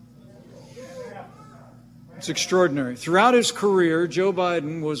 It's extraordinary. Throughout his career, Joe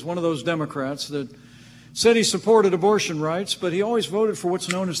Biden was one of those Democrats that said he supported abortion rights, but he always voted for what's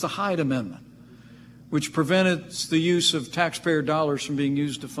known as the Hyde Amendment, which prevented the use of taxpayer dollars from being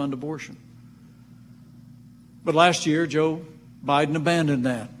used to fund abortion. But last year, Joe Biden abandoned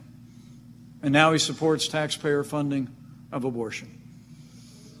that, and now he supports taxpayer funding of abortion.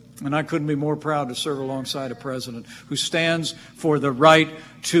 And I couldn't be more proud to serve alongside a president who stands for the right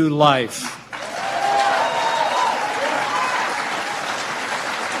to life.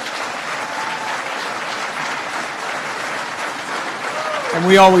 And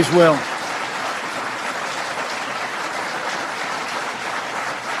we always will.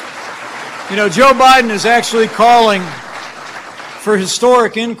 You know, Joe Biden is actually calling for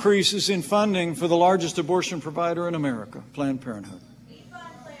historic increases in funding for the largest abortion provider in America, Planned Parenthood.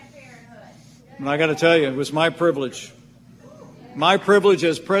 And I got to tell you, it was my privilege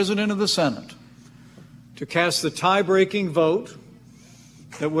as President of the Senate to cast the tie-breaking vote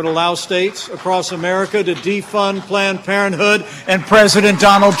that would allow states across America to defund Planned Parenthood, and President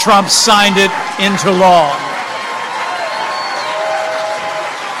Donald Trump signed it into law.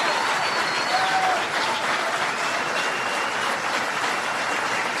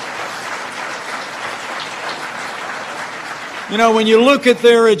 You know, when you look at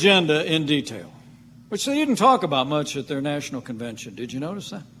their agenda in detail, which they didn't talk about much at their national convention, did you notice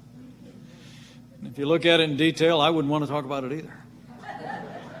that? If you look at it in detail, I wouldn't want to talk about it either.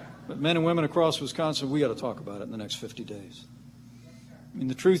 But men and women across Wisconsin, we got to talk about it in the next 50 days. I mean,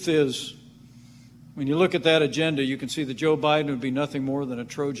 the truth is, when you look at that agenda, you can see that Joe Biden would be nothing more than a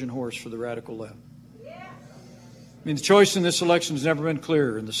Trojan horse for the radical left. I mean, the choice in this election has never been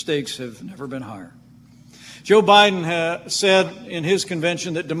clearer, and the stakes have never been higher. Joe Biden said in his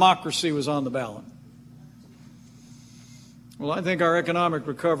convention that democracy was on the ballot. Well, I think our economic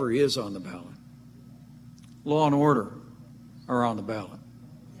recovery is on the ballot. Law and order are on the ballot.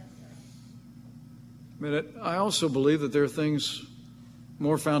 But I also believe that there are things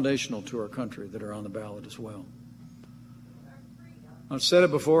more foundational to our country that are on the ballot as well. I've said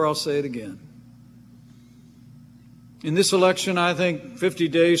it before, I'll say it again. In this election, I think 50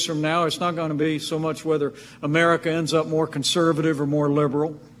 days from now, it's not going to be so much whether America ends up more conservative or more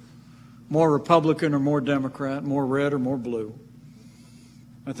liberal, more Republican or more Democrat, more red or more blue.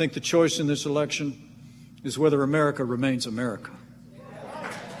 I think the choice in this election is whether America remains America.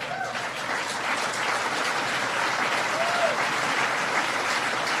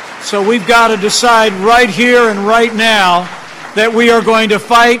 So we've got to decide right here and right now that we are going to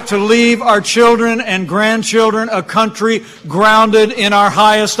fight to leave our children and grandchildren a country grounded in our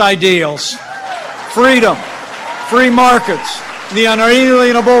highest ideals. Freedom, free markets, the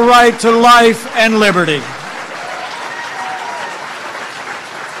unalienable right to life and liberty.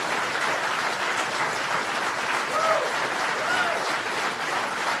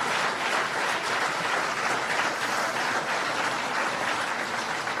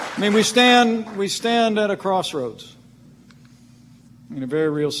 I mean, we stand at a crossroads in a very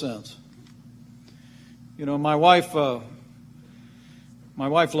real sense. You know, my wife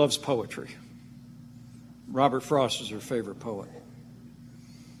loves poetry. Robert Frost is her favorite poet.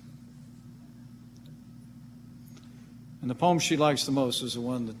 And the poem she likes the most is the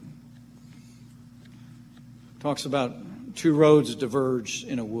one that talks about two roads diverged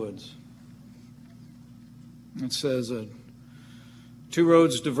in a woods. It says, two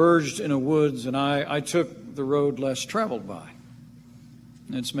roads diverged in a woods, and I took the road less traveled by.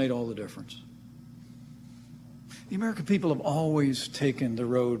 And it's made all the difference. The American people have always taken the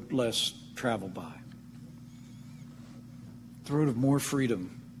road less traveled by. The road of more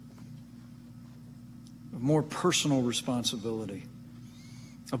freedom, of more personal responsibility,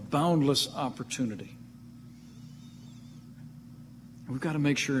 of boundless opportunity. And we've got to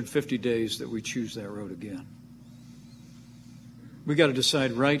make sure in 50 days that we choose that road again. We've got to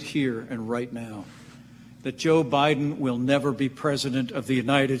decide right here and right now that Joe Biden will never be president of the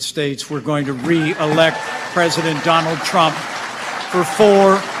United States. We're going to re-elect President Donald Trump for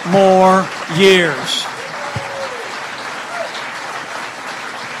 4 more years.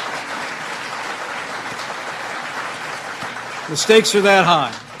 The stakes are that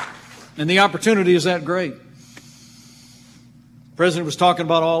high, and the opportunity is that great. The President was talking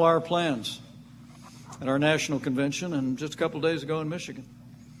about all our plans at our national convention and just a couple of days ago in Michigan.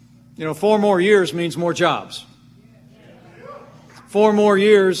 4 more years means more jobs. 4 more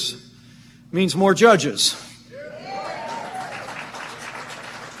years means more judges.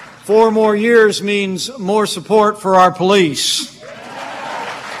 4 more years means more support for our police.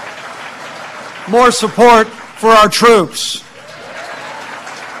 More support for our troops.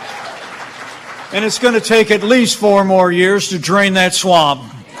 And it's going to take at least 4 more years to drain that swamp.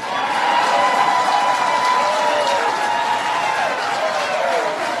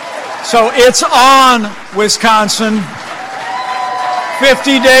 So it's on, Wisconsin.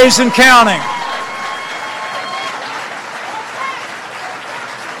 50 days and counting.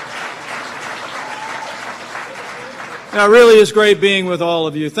 Now, it really is great being with all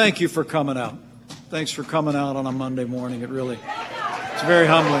of you. Thank you for coming out. Thanks for coming out on a Monday morning. It's very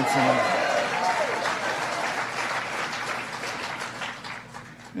humbling for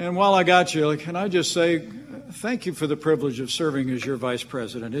me. And while I got you, can I just say thank you for the privilege of serving as your Vice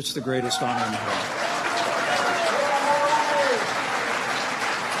President. It's the greatest honor in the world.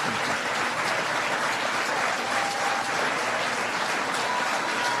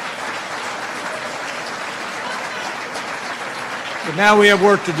 But now we have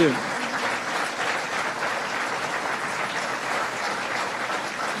work to do.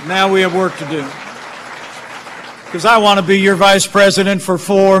 Now we have work to do. Because I want to be your Vice President for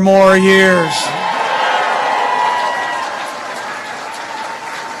 4 more years.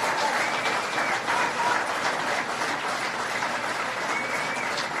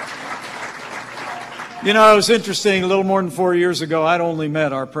 It was interesting. A little more than 4 years ago, I'd only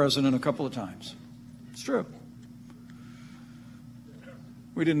met our president a couple of times. It's true.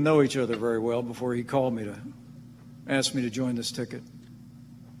 We didn't know each other very well before he called me to ask me to join this ticket.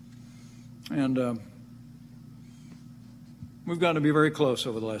 And we've gotten to be very close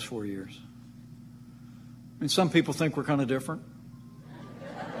over the last 4 years. Some people think we're kind of different.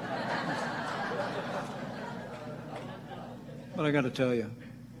 But I got to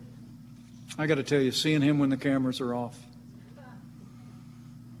tell you, seeing him when the cameras are off,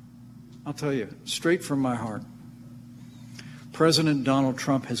 I'll tell you, straight from my heart, President Donald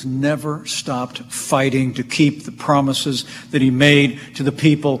Trump has never stopped fighting to keep the promises that he made to the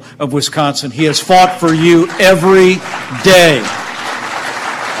people of Wisconsin. He has fought for you every day.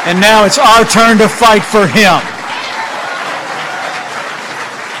 And now it's our turn to fight for him.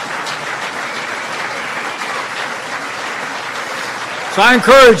 So I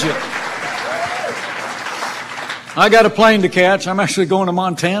encourage you. I got a plane to catch. I'm actually going to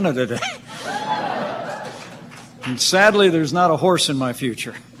Montana today. And sadly, there's not a horse in my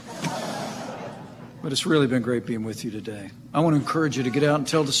future. But it's really been great being with you today. I want to encourage you to get out and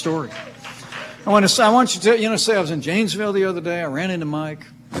tell the story. I want you to say I was in Janesville the other day. I ran into Mike.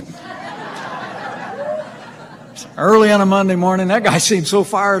 Early on a Monday morning, that guy seemed so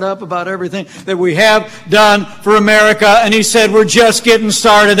fired up about everything that we have done for America. And he said, we're just getting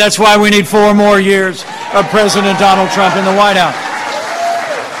started. That's why we need 4 more years of President Donald Trump in the White House.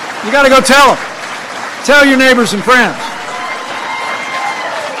 You got to go tell him. Tell your neighbors and friends.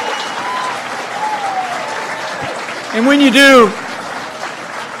 And when you do,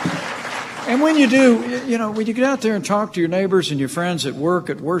 when you get out there and talk to your neighbors and your friends at work,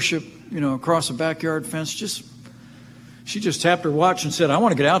 at worship, across a backyard fence, she just tapped her watch and said, I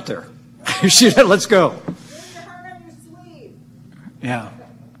want to get out there. She said, let's go. Put your heart on your sleeve. Yeah.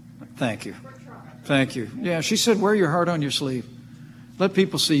 Thank you. Thank you. Yeah, she said, wear your heart on your sleeve. Let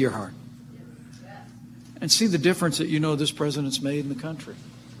people see your heart. And see the difference that this president's made in the country.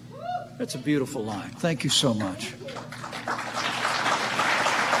 That's a beautiful line. Thank you so much.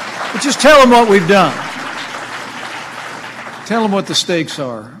 But just tell them what we've done. Tell them what the stakes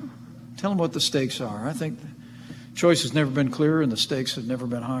are. Tell them what the stakes are. I think the choice has never been clearer and the stakes have never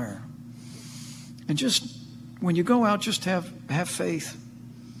been higher. And just, when you go out, just have faith.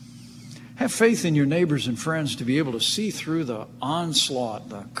 Have faith in your neighbors and friends to be able to see through the onslaught,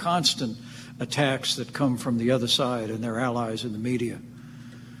 the constant attacks that come from the other side and their allies in the media,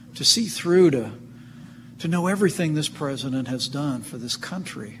 to see through, to know everything this president has done for this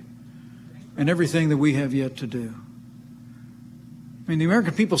country and everything that we have yet to do. The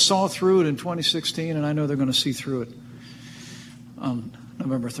American people saw through it in 2016, and I know they're going to see through it on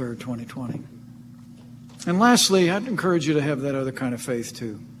November 3rd, 2020. And lastly, I'd encourage you to have that other kind of faith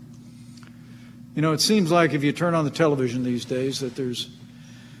too. You know, it seems like if you turn on the television these days that there's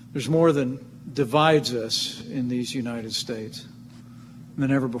more than divides us in these United States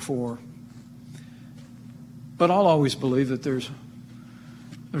than ever before. But I'll always believe that there's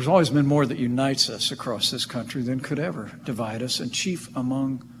always been more that unites us across this country than could ever divide us, and chief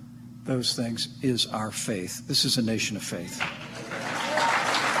among those things is our faith. This is a nation of faith.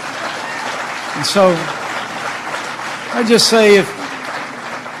 And so I just say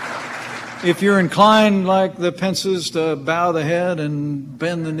if you're inclined like the Pences to bow the head and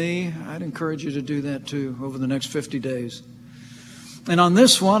bend the knee, I'd encourage you to do that too over the next 50 days. And on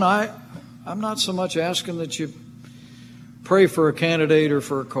this one, I'm not so much asking that you pray for a candidate or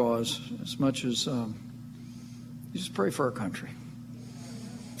for a cause as much as you just pray for our country.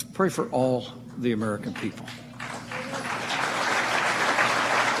 Pray for all the American people.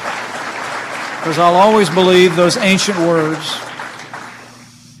 Because I'll always believe those ancient words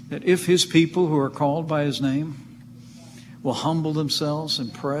that if his people who are called by his name will humble themselves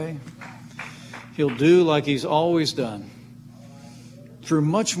and pray, he'll do like he's always done through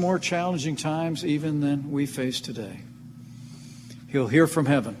much more challenging times even than we face today. He'll hear from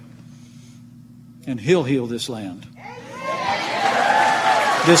heaven and he'll heal this land.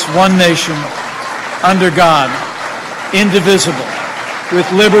 This one nation under God, indivisible,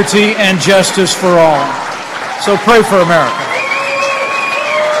 with liberty and justice for all. So pray for America.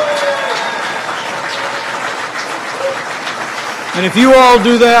 And if you all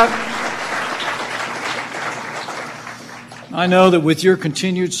do that, I know that with your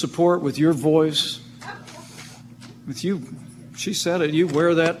continued support, with your voice, with you, she said it, you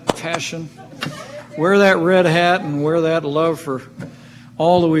wear that passion, wear that red hat, and wear that love for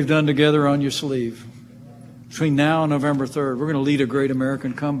all that we've done together on your sleeve. Between now and November 3rd, we're going to lead a great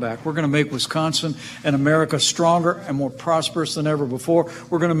American comeback. We're going to make Wisconsin and America stronger and more prosperous than ever before.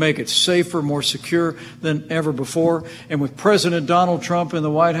 We're going to make it safer, more secure than ever before. And with President Donald Trump in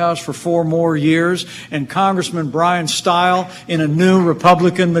the White House for 4 more years and Congressman Bryan Steil in a new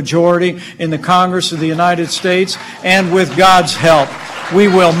Republican majority in the Congress of the United States, and with God's help, we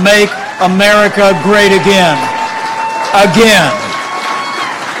will make America great again. Again.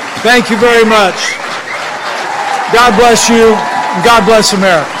 Thank you very much. God bless you, and God bless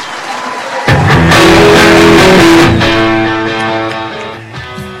America.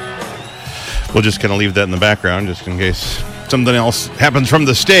 We'll just kind of leave that in the background just in case something else happens from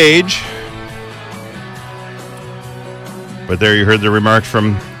the stage. But there you heard the remarks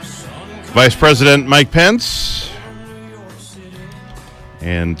from Vice President Mike Pence.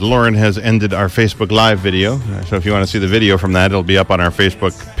 And Lorin has ended our Facebook Live video. So if you want to see the video from that, it'll be up on our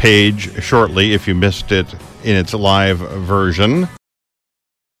Facebook page shortly if you missed it in its live version.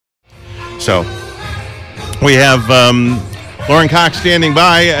 So we have Lorin Cox standing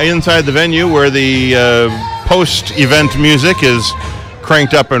by inside the venue where the post-event music is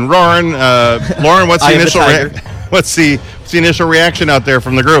cranked up and roaring. Lorin, what's the initial reaction out there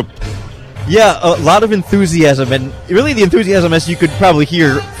from the group? Yeah, a lot of enthusiasm, and really the enthusiasm, as you could probably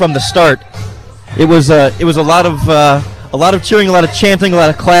hear from the start, it was a lot of cheering, a lot of chanting, a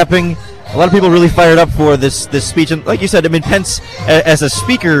lot of clapping. A lot of people really fired up for this speech, and like you said, I mean, Pence as a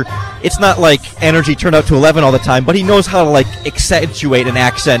speaker, it's not like energy turned up to 11 all the time, but he knows how to like accentuate and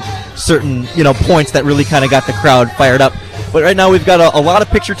accent certain points that really kind of got the crowd fired up. But right now we've got a lot of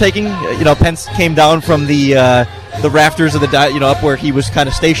picture taking. Pence came down from the rafters of the up where he was kind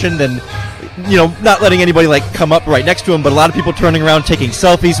of stationed, and not letting anybody like come up right next to him, but a lot of people turning around taking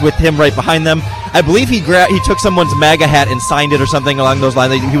selfies with him right behind them. I believe he took someone's MAGA hat and signed it or something along those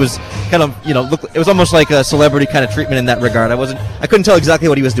lines. He was kind of it was almost like a celebrity kind of treatment in that regard. I couldn't tell exactly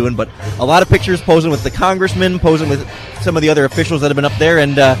what he was doing, but a lot of pictures posing with the congressman, posing with some of the other officials that have been up there,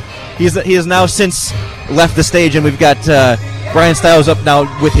 and he has now since left the stage, and we've got Bryan Steil up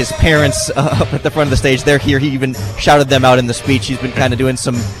now with his parents up at the front of the stage. They're here. He even shouted them out in the speech. He's been kind of doing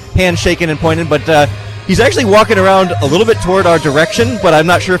some handshaking and pointing, but he's actually walking around a little bit toward our direction, but I'm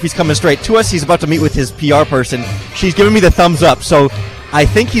not sure if he's coming straight to us. He's about to meet with his PR person. She's giving me the thumbs up, so I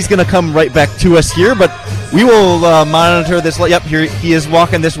think he's going to come right back to us here, but we will monitor this. Yep, here he is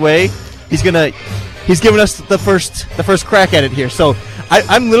walking this way. He's giving us the first crack at it here. So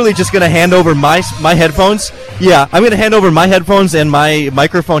I'm literally just going to hand over my headphones. Yeah, I'm going to hand over my headphones and my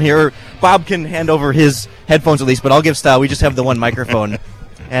microphone here. Bob can hand over his headphones at least, but I'll give Steil. We just have the one microphone.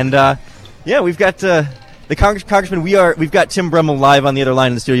 And we've got the congressman. We've got Tim Bremmel live on the other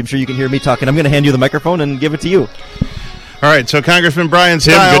line in the studio. I'm sure you can hear me talking. I'm going to hand you the microphone and give it to you. All right, so Congressman Bryan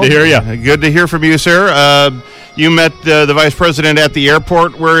Steil. Tim, good to hear you. Good to hear from you, sir. You met the vice president at the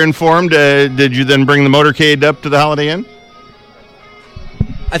airport, we're informed. Did you then bring the motorcade up to the Holiday Inn?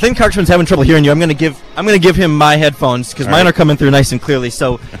 I think Congressman's having trouble hearing you. I'm going to give him my headphones because mine are coming through nice and clearly.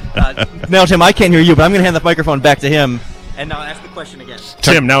 So, now, Tim, I can't hear you, but I'm going to hand the microphone back to him. And now ask the question again.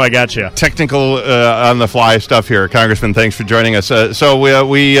 Tim, now I got you. Technical on the fly stuff here, Congressman. Thanks for joining us. So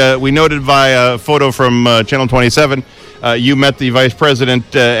we noted via photo from Channel 27. You met the Vice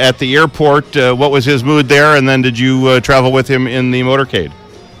President at the airport. What was his mood there? And then did you travel with him in the motorcade?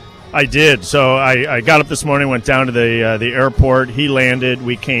 I did. So I got up this morning, went down to the airport. He landed.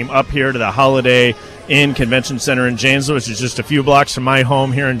 We came up here to the Holiday Inn Convention Center in Janesville, which is just a few blocks from my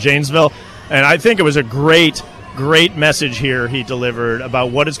home here in Janesville. And I think it was a great message here he delivered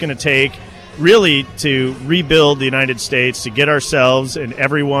about what it's going to take really to rebuild the United States, to get ourselves and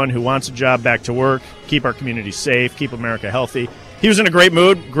everyone who wants a job back to work, keep our community safe, keep America healthy. He was in a great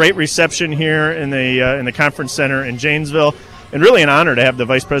mood, great reception here in the conference center in Janesville. And really an honor to have the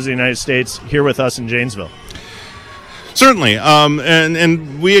Vice President of the United States here with us in Janesville. Certainly.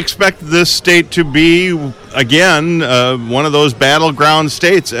 And we expect this state to be, again, one of those battleground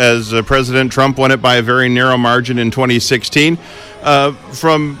states, as President Trump won it by a very narrow margin in 2016.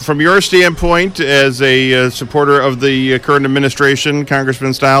 From your standpoint, as a supporter of the current administration,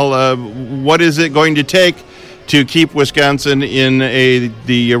 Congressman Steil, what is it going to take to keep Wisconsin in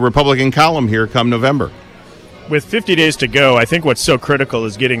the Republican column here come November? With 50 days to go, I think what's so critical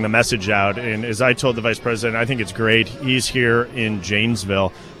is getting the message out. And as I told the Vice President, I think it's great. He's here in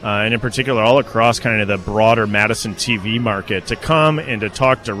Janesville, and in particular all across kind of the broader Madison TV market, to come and to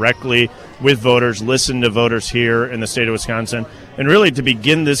talk directly with voters, listen to voters here in the state of Wisconsin, and really to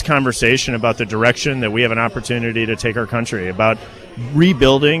begin this conversation about the direction that we have an opportunity to take our country, about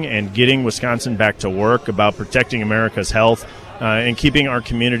rebuilding and getting Wisconsin back to work, about protecting America's health, and keeping our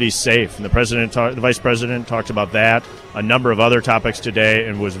communities safe. And the Vice President talked about that, a number of other topics today,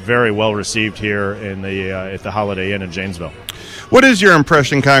 and was very well received here at the Holiday Inn in Janesville. What is your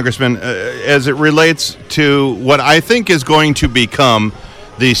impression, Congressman, as it relates to what I think is going to become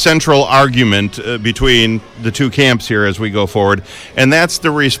the central argument between the two camps here as we go forward, and that's the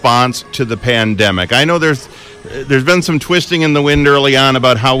response to the pandemic? I know there's been some twisting in the wind early on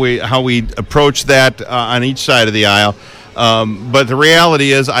about how we approach that on each side of the aisle. But the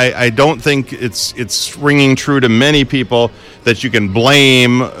reality is, I don't think it's ringing true to many people that you can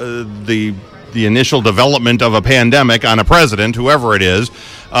blame the initial development of a pandemic on a president, whoever it is,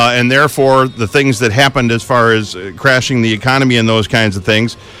 and therefore the things that happened as far as crashing the economy and those kinds of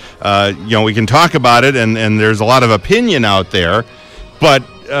things. We can talk about it, and there's a lot of opinion out there, but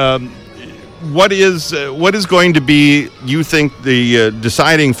what is going to be, you think, the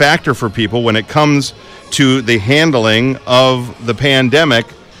deciding factor for people when it comes to the handling of the pandemic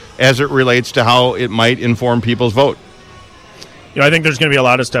as it relates to how it might inform people's vote? I think there's going to be a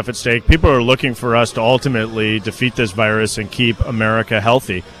lot of stuff at stake. People are looking for us to ultimately defeat this virus and keep America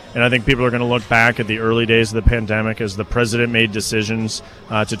healthy. And I think people are going to look back at the early days of the pandemic as the president made decisions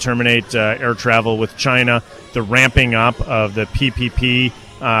to terminate air travel with China, the ramping up of the PPP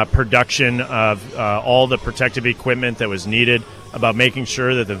production of all the protective equipment that was needed, about making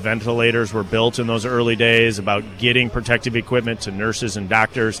sure that the ventilators were built in those early days, about getting protective equipment to nurses and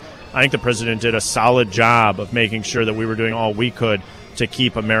doctors. I think the president did a solid job of making sure that we were doing all we could to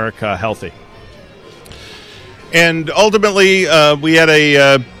keep America healthy. And ultimately, we had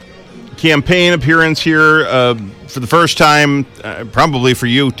a campaign appearance here for the first time, probably for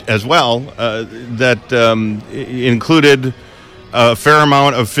you as well, that included a fair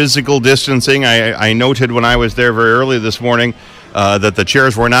amount of physical distancing. I noted when I was there very early this morning that the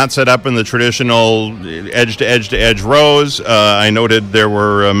chairs were not set up in the traditional edge-to-edge rows. I noted there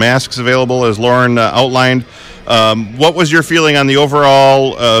were masks available, as Lorin outlined. What was your feeling on the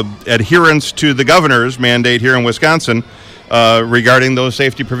overall adherence to the governor's mandate here in Wisconsin regarding those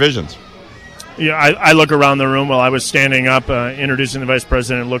safety provisions? Yeah, I look around the room while I was standing up introducing the Vice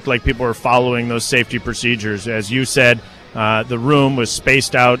President. It looked like people were following those safety procedures. As you said, the room was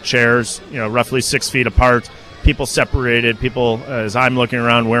spaced out, chairs, roughly 6 feet apart, people separated, people, as I'm looking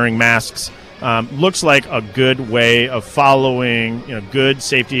around, wearing masks. Looks like a good way of following, good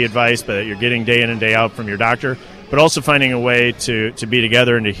safety advice that you're getting day in and day out from your doctor, but also finding a way to be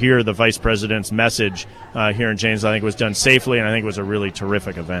together and to hear the Vice President's message here in Janesville. I think it was done safely, and I think it was a really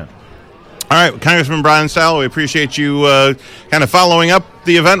terrific event. All right, Congressman Bryan Steil, we appreciate you kind of following up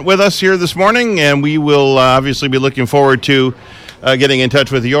the event with us here this morning, and we will obviously be looking forward to getting in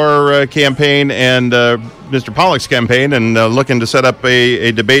touch with your campaign and Mr. Pollack's campaign, and looking to set up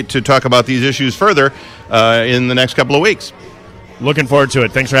a debate to talk about these issues further in the next couple of weeks. Looking forward to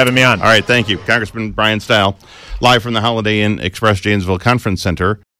it. Thanks for having me on. All right, thank you. Congressman Bryan Steil, live from the Holiday Inn Express Janesville Conference Center.